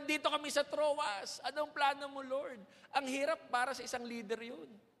 pero nandito kami sa Troas. Anong plano mo, Lord? Ang hirap para sa isang leader yun.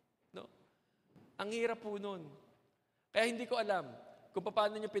 No? Ang hirap po nun. Kaya hindi ko alam kung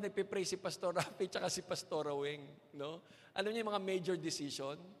paano niyo pinagpipray si Pastor Rafi at si Pastor Weng. No? Alam niyo yung mga major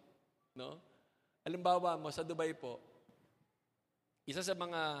decision? No? Halimbawa mo, sa Dubai po, isa sa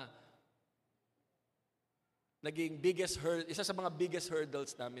mga biggest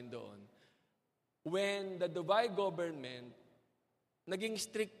hurdles namin doon, when the Dubai government, naging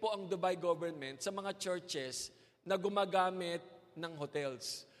strict po ang Dubai government sa mga churches na gumagamit ng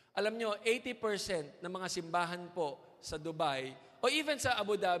hotels. Alam nyo, 80% ng mga simbahan po sa Dubai, o even sa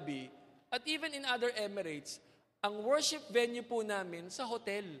Abu Dhabi, at even in other Emirates, ang worship venue po namin sa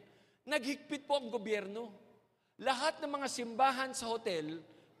hotel. Naghigpit po ang gobyerno. Lahat ng mga simbahan sa hotel,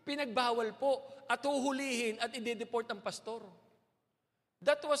 pinagbawal po at huhulihin at i-deport ang pastor.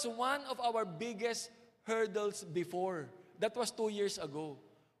 That was one of our biggest hurdles before. That was 2 years ago.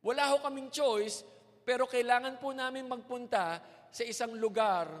 Wala ho kaming choice, pero kailangan po namin magpunta sa isang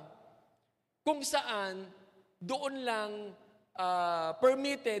lugar kung saan doon lang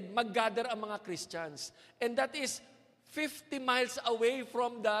permitted mag-gather ang mga Christians. And that is 50 miles away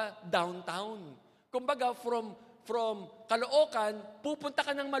from the downtown. Kumbaga, from Caloocan, pupunta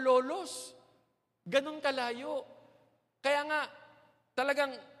ka ng Malolos. Ganon kalayo. Kaya nga,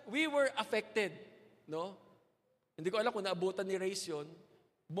 talagang we were affected. No? Hindi ko alam kung naabutan ni Reyes yun.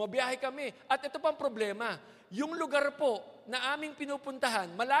 Bumabiyahe kami. At ito pang problema. Yung lugar po na aming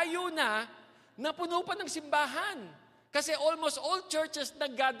pinupuntahan, malayo na puno pa ng simbahan. Kasi almost all churches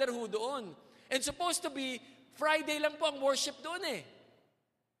nag-gather ho doon. And supposed to be, Friday lang po ang worship doon eh.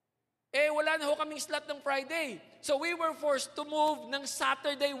 Wala na ho kaming slot ng Friday. So we were forced to move ng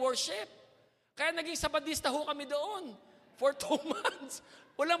Saturday worship. Kaya naging Sabadista ho kami doon for 2 months.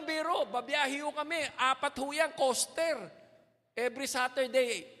 Walang biro, babiyahe ho kami. 4 ho yan, coaster. Every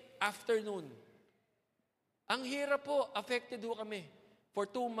Saturday afternoon. Ang hirap po, affected ho kami for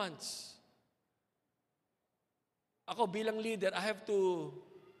 2 months. Ako bilang leader, I have to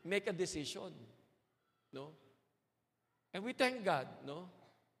make a decision. No? And we thank God, no?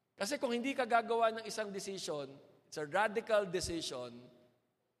 Kasi kung hindi ka gagawa ng isang decision, it's a radical decision,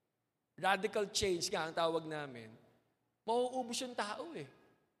 radical change nga ang tawag namin, mauubos yung tao eh.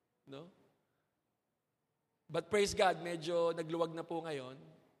 No? But praise God, medyo nagluwag na po ngayon.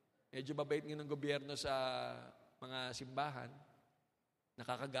 Medyo babait ngayon ng gobyerno sa mga simbahan.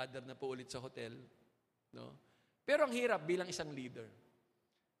 Nakakagather na po ulit sa hotel. No? Pero ang hirap bilang isang leader.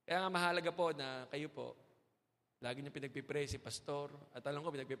 Kaya nga mahalaga po na kayo po, lagi niyo pinagpipray si Pastor, at alam ko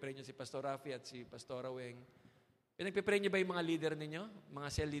pinagpipray niyo si Pastor Rafi at si Pastor Weng. Pinagpipray niyo ba yung mga leader ninyo? Mga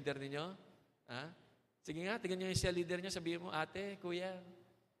cell leader ninyo? Ha? Sige nga, tingnan niyo yung cell leader niyo, sabihin mo, ate, kuya,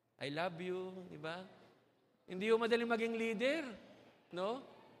 I love you, di ba? Hindi mo madaling maging leader, no?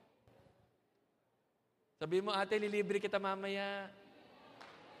 Sabihin mo, ate, lilibre kita mamaya.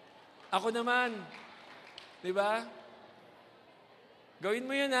 Ako naman, di ba? Gawin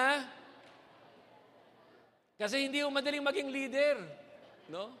mo yun, ha? Kasi hindi mo madaling maging leader.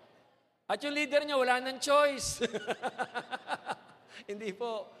 No? At yung leader niya, wala nang choice. Hindi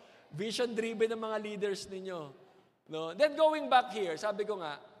po. Vision-driven ng mga leaders ninyo. No? Then going back here, sabi ko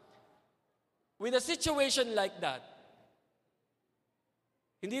nga, with a situation like that,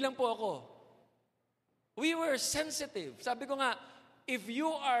 hindi lang po ako. We were sensitive. Sabi ko nga, if you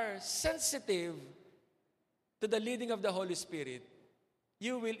are sensitive to the leading of the Holy Spirit,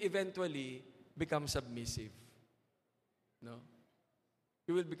 you will eventually become submissive. No?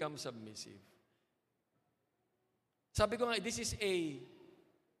 You will become submissive. Sabi ko nga, this is a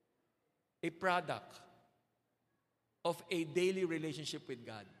product of a daily relationship with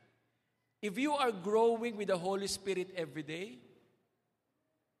God. If you are growing with the Holy Spirit every day,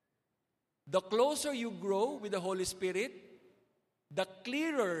 the closer you grow with the Holy Spirit, the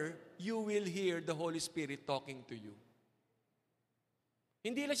clearer you will hear the Holy Spirit talking to you.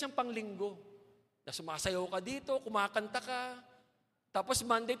 Hindi lang siyang panglinggo. Na sumasayaw ka dito, kumakanta ka, tapos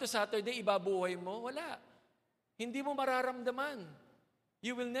Monday to Saturday, ibabuhay mo. Wala. Hindi mo mararamdaman.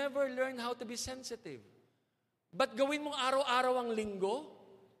 You will never learn how to be sensitive. But gawin mong araw-araw ang linggo,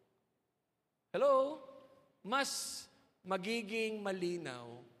 hello? Mas magiging malinaw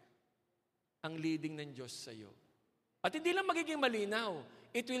ang leading ng Diyos sa iyo. At hindi lang magiging malinaw,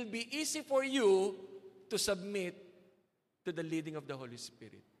 it will be easy for you to submit to the leading of the Holy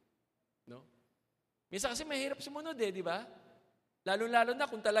Spirit. No? Minsan kasi mahirap sumunod di ba? Lalo-lalo na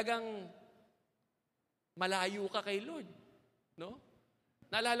kung talagang malayo ka kay Lord. No?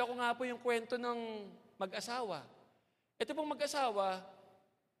 Naalala ko nga po yung kwento ng mag-asawa. Ito pong mag-asawa,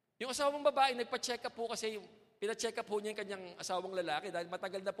 yung asawang babae, nagpa-check up po kasi, pina-check up po niya yung kanyang asawang lalaki dahil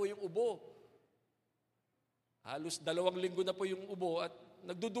matagal na po yung ubo. Halos 2 linggo na po yung ubo at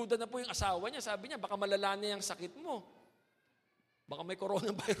nagdududa na po yung asawa niya. Sabi niya, baka malala na yung sakit mo. Baka may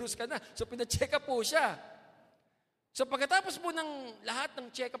coronavirus ka na. So, pina-check up po siya. So, pagkatapos po ng lahat ng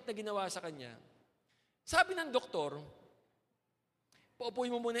check-up na ginawa sa kanya, sabi ng doktor, paupuin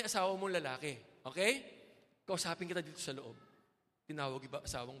mo muna yung asawa mong lalaki. Okay? Kausapin kita dito sa loob. Tinawag iba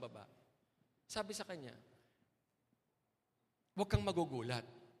asawang baba. Sabi sa kanya, huwag kang magugulat.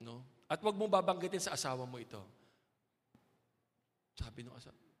 No? At huwag mong babanggitin sa asawa mo ito. Sabi ng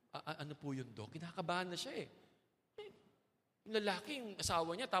asawa, ano po yun, Dok? Kinakabahan na siya Yung lalaki, yung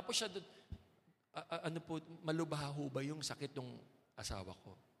asawa niya, tapos siya, ano po, malubaho ba yung sakit ng asawa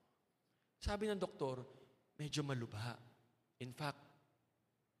ko? Sabi ng doktor, medyo malubha. In fact,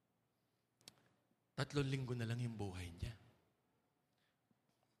 3 linggo na lang yung buhay niya.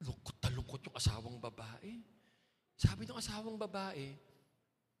 Lungkot na lungkot yung asawang babae. Sabi ng asawang babae,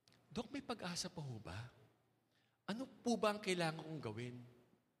 Dok, may pag-asa pa ho ba? Ano po ba ang kailangan kong gawin?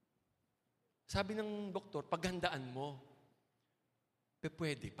 Sabi ng doktor, paghandaan mo.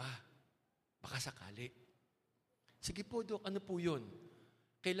 Pwede pa. Baka sakali. Sige po, Dok, ano po yun?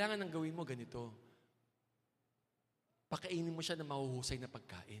 Kailangan ng gawin mo ganito. Pakainin mo siya ng mahuhusay na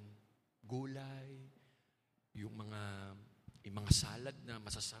pagkain. Gulay, yung mga salad na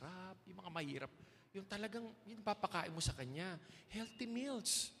masasarap, yung mga mahirap. Yung talagang, yung papakain mo sa kanya. Healthy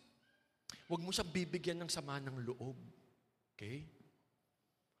meals. Huwag mo siyang bibigyan ng sama ng loob. Okay?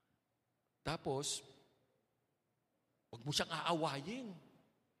 Tapos, huwag mo siyang aawayin.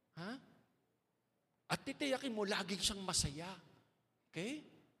 Ha? At titiyakin mo, laging siyang masaya. Okay?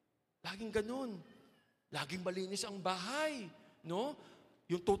 Laging ganun. Laging malinis ang bahay. No?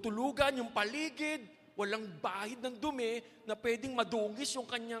 Yung tutulugan, yung paligid, walang bahid ng dumi na pwedeng madungis yung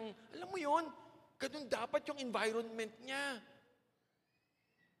kanyang, alam mo yon, ganun dapat yung environment niya.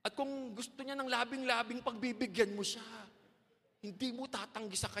 At kung gusto niya ng labing-labing pagbibigyan mo siya, hindi mo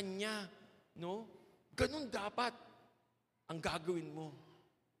tatanggi sa kanya. No? Ganun dapat ang gagawin mo.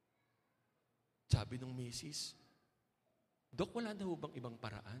 Sabi ng misis, Dok, wala na ho bang ibang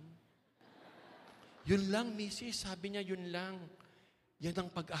paraan? Yun lang, misis. Sabi niya, yun lang. Yan ang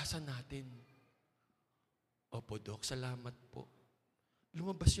pag-asa natin. Opo, Dok, salamat po.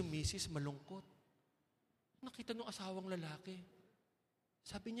 Lumabas yung misis, malungkot. Nakita nung asawang lalaki.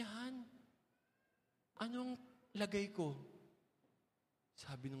 Sabi niya, Han, anong lagay ko?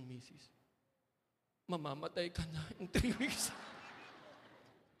 Sabi ng misis, mamamatay ka na in 3 weeks.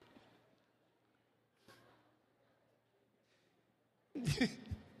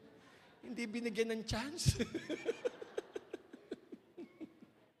 Hindi binigyan ng chance.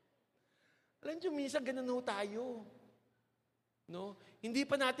 Alam niyo, minsan ganun ho tayo. No? Hindi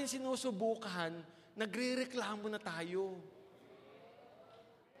pa natin sinusubukan, nagre-reklamo na tayo.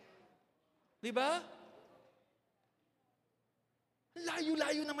 Di ba?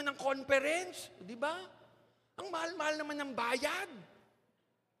 Layo-layo naman ng conference. Di ba? Ang mahal-mahal naman ng bayad.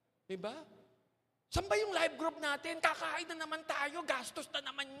 Di ba? Saan ba yung live group natin? Kakain na naman tayo, gastos na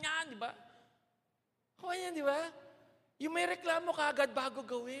naman yan, di ba? Kaya yan, di ba? Yung may reklamo ka agad bago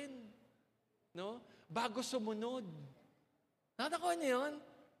gawin. No? Bago sumunod. Nakatakuha niyo yun?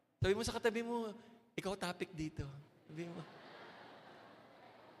 Sabi mo sa katabi mo, ikaw topic dito. Sabi mo.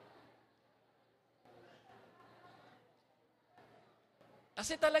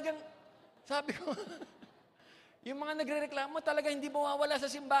 Kasi talagang, sabi ko, yung mga nagrereklamo talaga hindi mawawala sa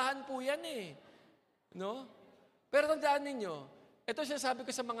simbahan po yan eh. No? Pero tandaan ninyo, ito sinasabi ko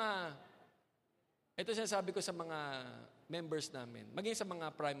sa mga members namin, maging sa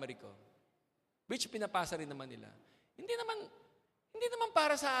mga primary ko, which pinapasa rin naman nila. Hindi naman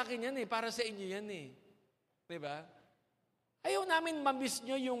para sa akin yan eh, para sa inyo yan eh. Diba? Ayaw namin ma-miss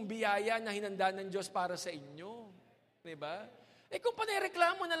nyo yung biyaya na hinanda ng Diyos para sa inyo. Diba? Kung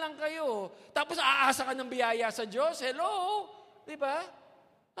panireklamo na lang kayo, tapos aasa ka ng biyaya sa Diyos, hello? Diba?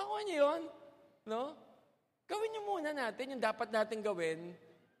 Nakuha niyo yun? No? Gawin niyo muna natin yung dapat natin gawin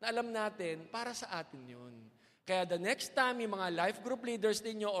na alam natin para sa atin yun. Kaya the next time yung mga life group leaders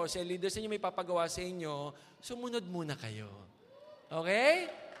ninyo o sa leaders ninyo may papagawa sa inyo, sumunod muna kayo.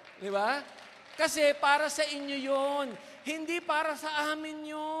 Okay? Diba? Kasi para sa inyo yun. Hindi para sa amin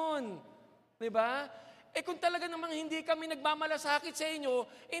yun. Diba? Kung talaga namang hindi kami nagmamalasakit sa inyo,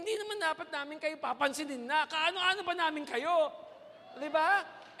 hindi naman dapat namin kayo papansinin na. Kaano-ano ba namin kayo? Diba?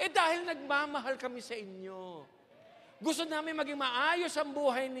 Dahil nagmamahal kami sa inyo. Gusto namin maging maayos ang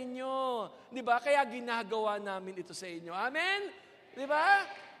buhay ninyo. Diba? Kaya ginagawa namin ito sa inyo. Amen? Diba?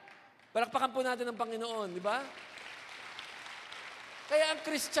 Palakpakan po natin ang Panginoon. Diba? Kaya ang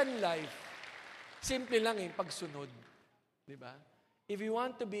Christian life, simple lang pagsunod. Diba? If you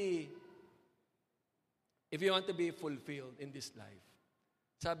want to be fulfilled in this life,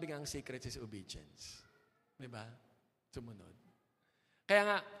 sabi nga ang secret is obedience. Diba? Sumunod. Kaya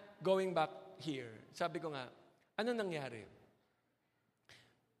nga, going back here, sabi ko nga, ano nangyari?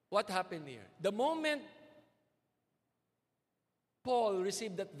 What happened here? The moment Paul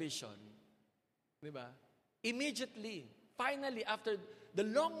received that vision, diba? Immediately, finally, after the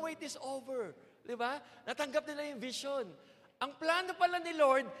long wait is over, diba? Natanggap nila yung vision. Ang plano pala ni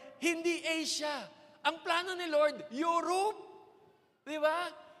Lord, hindi Asia. Ang plano ni Lord, Europe. Di ba?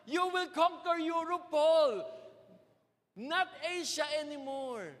 You will conquer Europe, Paul. Not Asia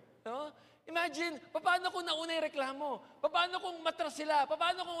anymore. No? Imagine, paano kung nauna yung reklamo? Paano kung matras sila?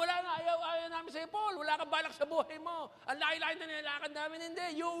 Paano kung wala na, ayaw namin sa'yo, Paul, wala kang balak sa buhay mo. Ang laki-laki na nilalakad namin, hindi.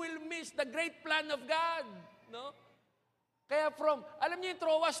 You will miss the great plan of God. No? Kaya alam niyo yung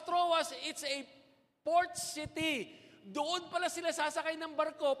Troas, it's a port city. Doon pala sila sasakay ng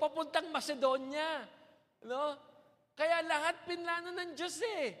barko, papuntang Macedonia. No? Kaya lahat pinlano ng Diyos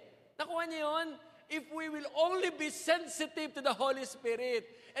eh. Nakuha niyo yun? If we will only be sensitive to the Holy Spirit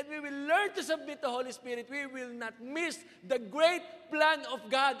and we will learn to submit to the Holy Spirit, we will not miss the great plan of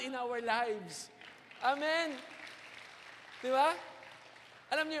God in our lives. Amen? Di ba?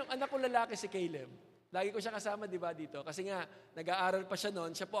 Alam niyo, yung anak ko lalaki si Caleb. Lagi ko siya kasama, di ba, dito? Kasi nga, nag-aaral pa siya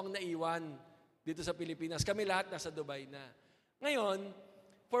noon, siya po ang naiwan dito sa Pilipinas. Kami lahat nasa Dubai na. Ngayon,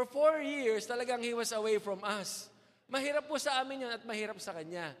 for 4 years, talagang he was away from us. Mahirap po sa amin yun at mahirap sa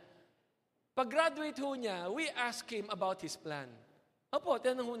kanya. Pag-graduate ho niya, we asked him about his plan. Opo,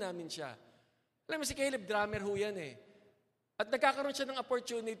 tinanong ho namin siya. Alam mo, si Caleb, drummer ho yan eh. At nagkakaroon siya ng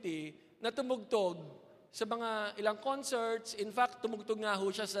opportunity na tumugtog sa mga ilang concerts. In fact, tumugtog nga ho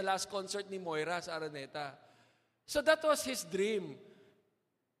siya sa last concert ni Moira sa Araneta. So that was his dream.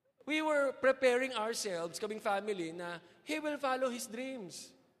 We were preparing ourselves, kaming family, na he will follow his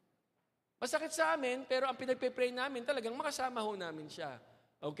dreams. Masakit sa amin, pero ang pinagpe-pray namin, talagang makasama ho namin siya.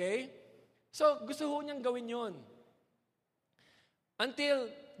 Okay? So, gusto ho niyang gawin yon. Until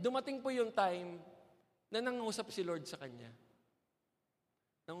dumating po yung time na nangusap si Lord sa kanya.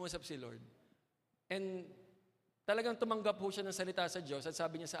 Nangusap si Lord. And talagang tumanggap po siya ng salita sa Diyos at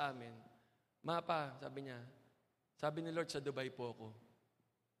sabi niya sa amin, Mapa, sabi niya, sabi ni Lord, sa Dubai po ako.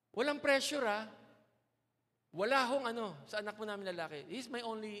 Walang pressure Wala hong sa anak mo namin lalaki.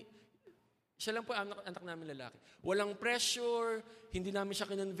 Siya lang po anak namin lalaki. Walang pressure, hindi namin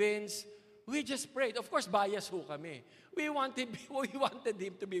siya kinonvince. We just prayed. Of course, bias ho kami. We wanted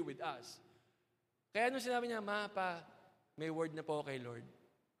him to be with us. Kaya nung sinabi niya, Mapa, may word na po kay Lord.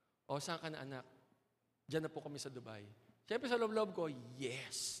 O, saan ka na anak? Diyan na po kami sa Dubai. Siyempre sa loob-loob ko,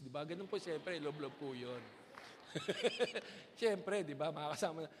 yes. Diba? Ganun po siyempre, loob-loob po yun. Siyempre, di ba,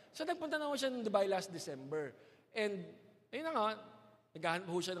 makakasama na. So, nagpunta na ho siya ng Dubai last December. And, ayun na nga, naghahanap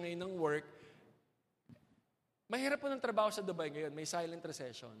ho siya ngayon ng work. Mahirap po ng trabaho sa Dubai ngayon. May silent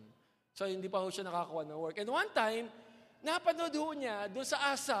recession. So, hindi pa ho siya nakakuha ng work. And one time, napanood ho niya doon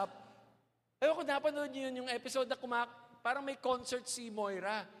sa ASAP. Ewan ko, napanood niyo yun yung episode na parang may concert si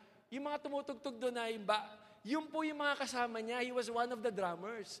Moira. Yung mga tumutugtog doon na yung po yung mga kasama niya. He was one of the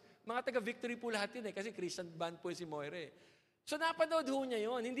drummers. Mga taga-Victory po lahat yun kasi Christian band po si Moira. So napanood ho niya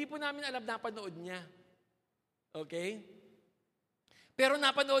yun. Hindi po namin alam napanood niya. Okay? Pero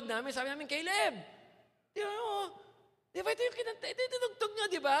napanood namin, sabi namin, Caleb, Di ba ito yung kinanta? Ito yung tinugtog nyo,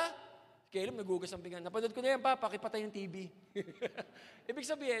 di ba? Kailan nagugas ang pinggan. Napanood ko na yan, Papa, pakipatay yung TV. Ibig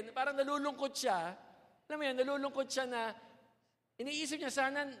sabihin, parang nalulungkot siya. Alam mo yan, nalulungkot siya na iniisip niya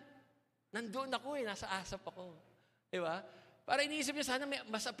sana, nandoon ako nasa asap ako. Di ba? Para iniisip niya sana may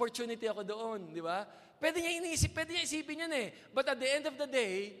mas opportunity ako doon. Di ba? Pwede niya isipin yan eh. But at the end of the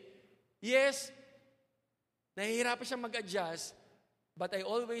day, yes, nahihirapan siya mag-adjust, but I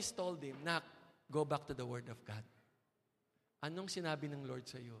always told him, Nak, go back to the Word of God. Anong sinabi ng Lord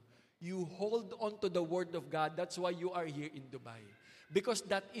sa iyo? You hold on to the Word of God. That's why you are here in Dubai. Because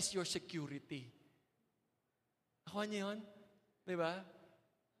that is your security. Nakuha niyo yun? Di ba?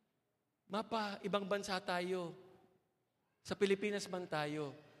 Mapa, ibang bansa tayo. Sa Pilipinas man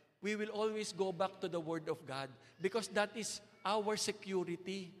tayo. We will always go back to the Word of God. Because that is our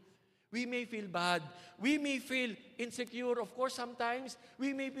security. We may feel bad. We may feel insecure. Of course, sometimes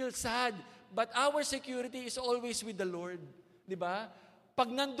we may feel sad. But our security is always with the Lord. Di ba? Pag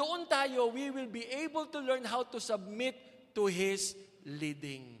nandoon tayo, we will be able to learn how to submit to His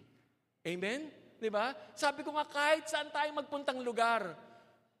leading. Amen? Di ba? Sabi ko nga, kahit saan tayo magpuntang lugar,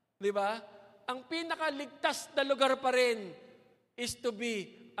 di ba? Ang pinakaligtas na lugar pa rin is to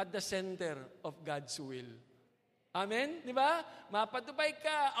be at the center of God's will. Amen? Di ba? Mapadubay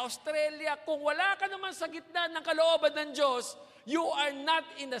ka, Australia, kung wala ka naman sa gitna ng kalooban ng Diyos, you are not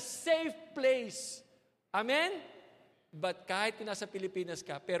in a safe place. Amen? But kahit kung nasa Pilipinas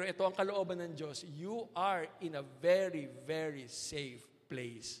ka, pero ito ang kalooban ng Diyos, you are in a very, very safe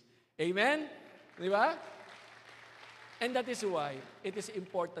place. Amen? Di ba? And that is why it is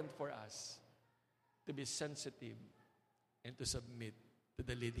important for us to be sensitive and to submit to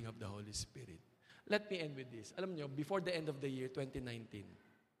the leading of the Holy Spirit. Let me end with this. Alam nyo, before the end of the year 2019,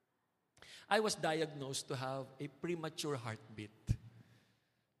 I was diagnosed to have a premature heartbeat.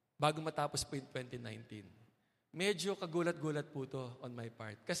 Bago matapos po yung 2019. Medyo kagulat-gulat po to on my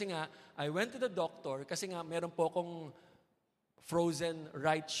part. Kasi nga, I went to the doctor kasi nga meron po akong frozen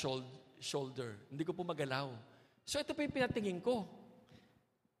right shoulder. Hindi ko po magalaw. So ito po yung pinatingin ko.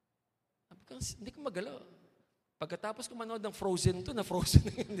 Hindi ko magalaw. Pagkatapos ko manood ng Frozen to, na Frozen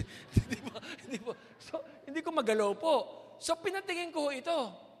na hindi. Hindi po. So, hindi ko magalaw po. So, pinatingin ko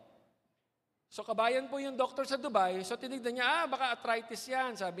ito. So, kabayan po yung doctor sa Dubai. So, tinignan niya, baka arthritis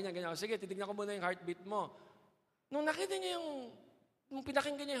yan. Sabi niya, ganyan. Sige, titignan ko muna yung heartbeat mo. Nung nakita niya nung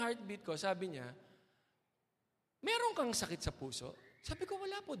pinakinggan niya yung heartbeat ko, sabi niya, meron kang sakit sa puso? Sabi ko,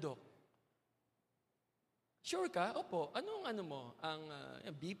 wala po, Doc. Sure ka? Opo. Anong mo? Ang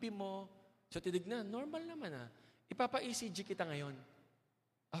BP mo? So, tinignan, normal naman Ipapa-ECG kita ngayon.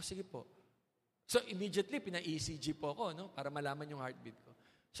 Sige po. So, immediately, pina-ECG po ako, no? Para malaman yung heartbeat ko.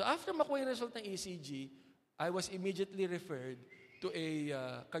 So, after makuha yung result ng ECG, I was immediately referred to a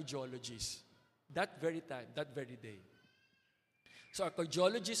cardiologist. That very time, that very day. So, our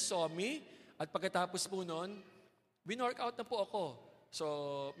cardiologist saw me, at pagkatapos po nun, win-work out na po ako. So,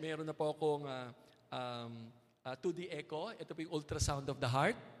 meron na po akong 2D echo. Ito po yung ultrasound of the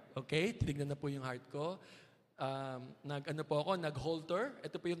heart. Okay? Tinignan na po yung heart ko. Nag-Holter.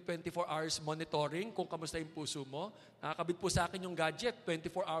 Ito po yung 24 hours monitoring kung kamusta yung puso mo. Nakakabit po sa akin yung gadget.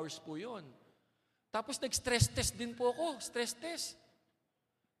 24 hours po yun. Tapos nag-stress test din po ako. Stress test.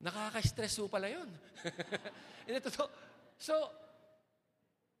 Nakaka-stress po pala yun. So,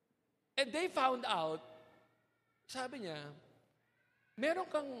 and they found out, sabi niya, meron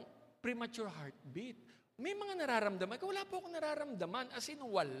kang premature heartbeat. May mga nararamdaman. Wala po akong nararamdaman. As in,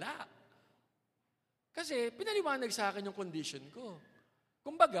 wala. Kasi pinaliwanag sa akin yung condition ko.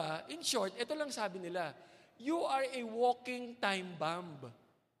 Kumbaga, in short, ito lang sabi nila, you are a walking time bomb.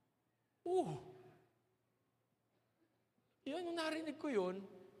 Yun, nung narinig ko yun,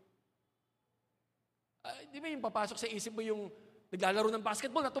 di ba yung papasok sa isip mo yung naglalaro ng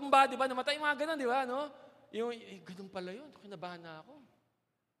basketball, natumba, di ba? Namatay, mga ganun, di ba? No? Yung, ganun pala yun. Kinabahan na ako.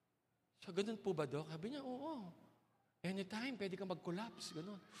 So, ganun po ba, Doc? Sabi niya, oo. Anytime, pwede kang mag-collapse.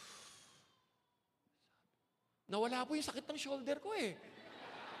 Ganun. Nawala po yung sakit ng shoulder ko eh.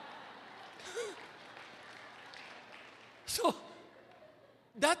 So,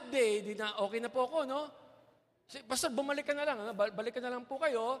 that day, okay na po ako, no? Basta bumalik ka na lang. Balik ka na lang po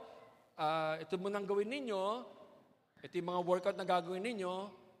kayo. Ito mo nang gawin ninyo. Ito yung mga workout na gagawin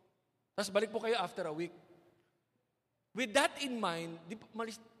ninyo. Tapos balik po kayo after a week. With that in mind,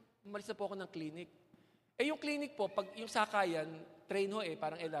 malis na po ako ng clinic. Yung clinic po, pag yung sakayan, train ho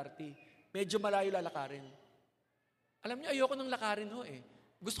parang LRT. Medyo malayo lalakarin. Alam niyo, ayoko nang lakarin ho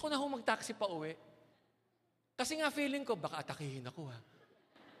Gusto ko na mag-taxi pa uwi. Kasi nga feeling ko, baka atakihin ako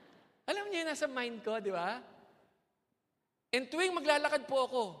Alam niyo, nasa mind ko, di ba? And tuwing maglalakad po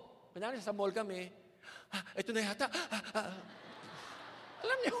ako, kunwari sa mall kami, ito na yata.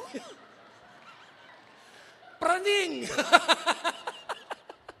 Alam niyo, praning.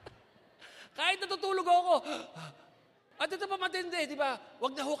 Kahit natutulog ako, at ito pa matindi, di ba?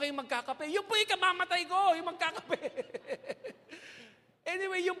 Huwag na ho kayong magkakape. Yung po'y kamamatay ko, yung magkakape.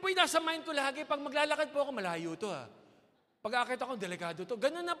 Anyway, yung po'y nasa mind ko lagi. Pag maglalakad po ako, malayo to ha. Pag akit ako, delikado to.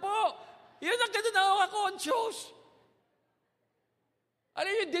 Ganun na po. Yun ang ganun na ako conscious. Ano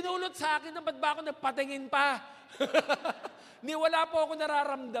yung dinulot sa akin na ba't ba ako nagpatingin pa? Ni wala po ako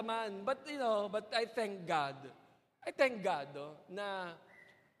nararamdaman. But I thank God. I thank God na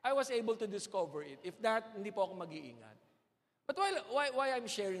I was able to discover it. If not, hindi po ako mag-iingat. But why I'm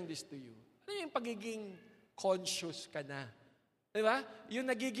sharing this to you? Ano yung pagiging conscious ka na? Diba?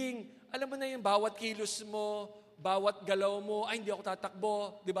 Yung nagiging, alam mo na yung bawat kilos mo, bawat galaw mo, ay hindi ako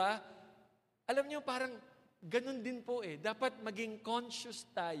tatakbo, diba? Alam niyo parang ganun din po eh. Dapat maging conscious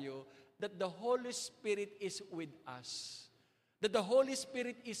tayo that the Holy Spirit is with us. That the Holy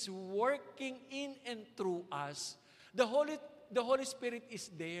Spirit is working in and through us. The Holy Spirit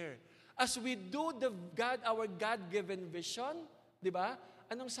is there. As we do our God-given vision, di ba?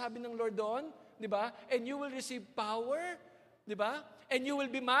 Anong sabi ng Lord doon? Di ba? And you will receive power, di ba? And you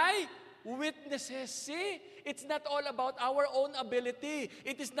will be my witnesses. See? It's not all about our own ability.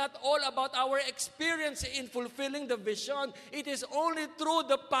 It is not all about our experience in fulfilling the vision. It is only through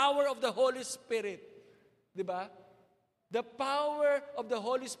the power of the Holy Spirit. Di ba? The power of the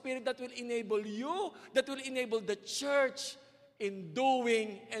Holy Spirit that will enable you, that will enable the church in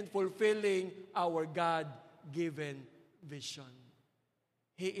doing and fulfilling our God-given vision.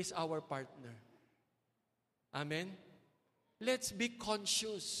 He is our partner. Amen? Let's be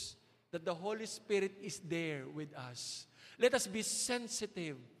conscious that the Holy Spirit is there with us. Let us be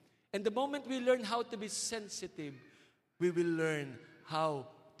sensitive. And the moment we learn how to be sensitive, we will learn how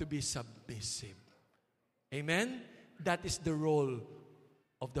to be submissive. Amen? That is the role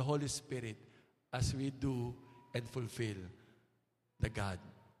of the Holy Spirit as we do and fulfill the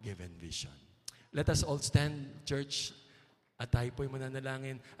God-given vision. Let us all stand, church, at tayo po'y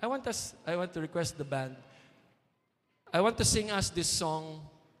mananalangin. I want to request the band. I want to sing us this song.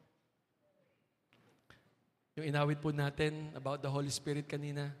 Yung inawit po natin about the Holy Spirit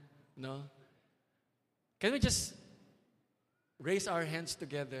kanina. No? Can we just raise our hands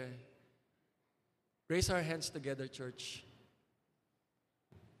together? Raise our hands together, church.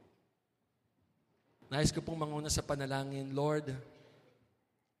 Nais ko pong manguna sa panalangin. Lord,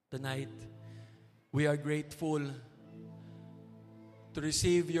 tonight, we are grateful to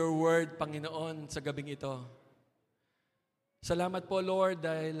receive your word, Panginoon, sa gabing ito. Salamat po, Lord,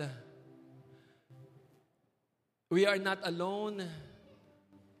 dahil we are not alone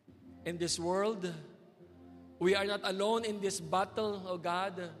in this world. We are not alone in this battle, O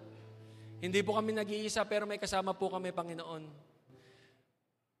God. Hindi po kami nag-iisa, pero may kasama po kami, Panginoon.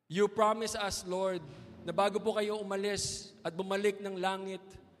 You promise us, Lord, na bago po kayo umalis at bumalik ng langit,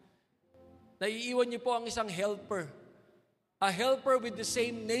 naiiwan niyo po ang isang helper. A helper with the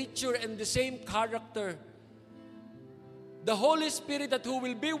same nature and the same character. The Holy Spirit that who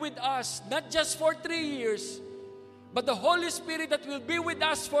will be with us, not just for 3 years, but the Holy Spirit that will be with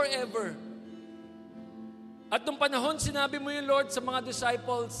us forever. At nung panahon, sinabi mo yun, Lord, sa mga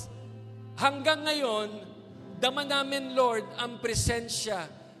disciples, hanggang ngayon, dama namin, Lord, ang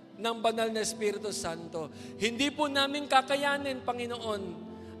presensya ng banal na Espiritu Santo. Hindi po namin kakayanin, Panginoon,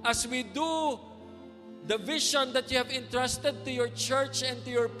 as we do the vision that you have entrusted to your church and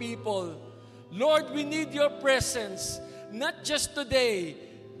to your people. Lord, we need your presence, not just today,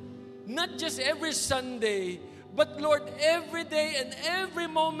 not just every Sunday, but Lord, every day and every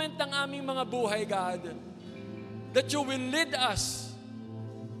moment ng aming mga buhay, God, that you will lead us,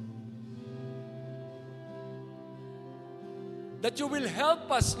 that you will help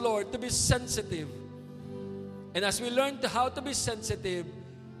us, Lord, to be sensitive. And as we learn how to be sensitive,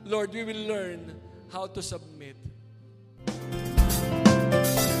 Lord, we will learn how to submit.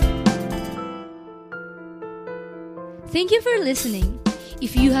 Thank you for listening.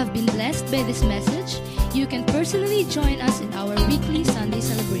 If you have been blessed by this message, you can personally join us in our weekly Sunday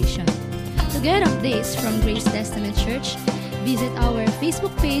celebration. To get updates from Grace Testament Church, visit our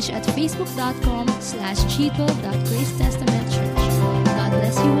Facebook page at facebook.com/g12.gracetestament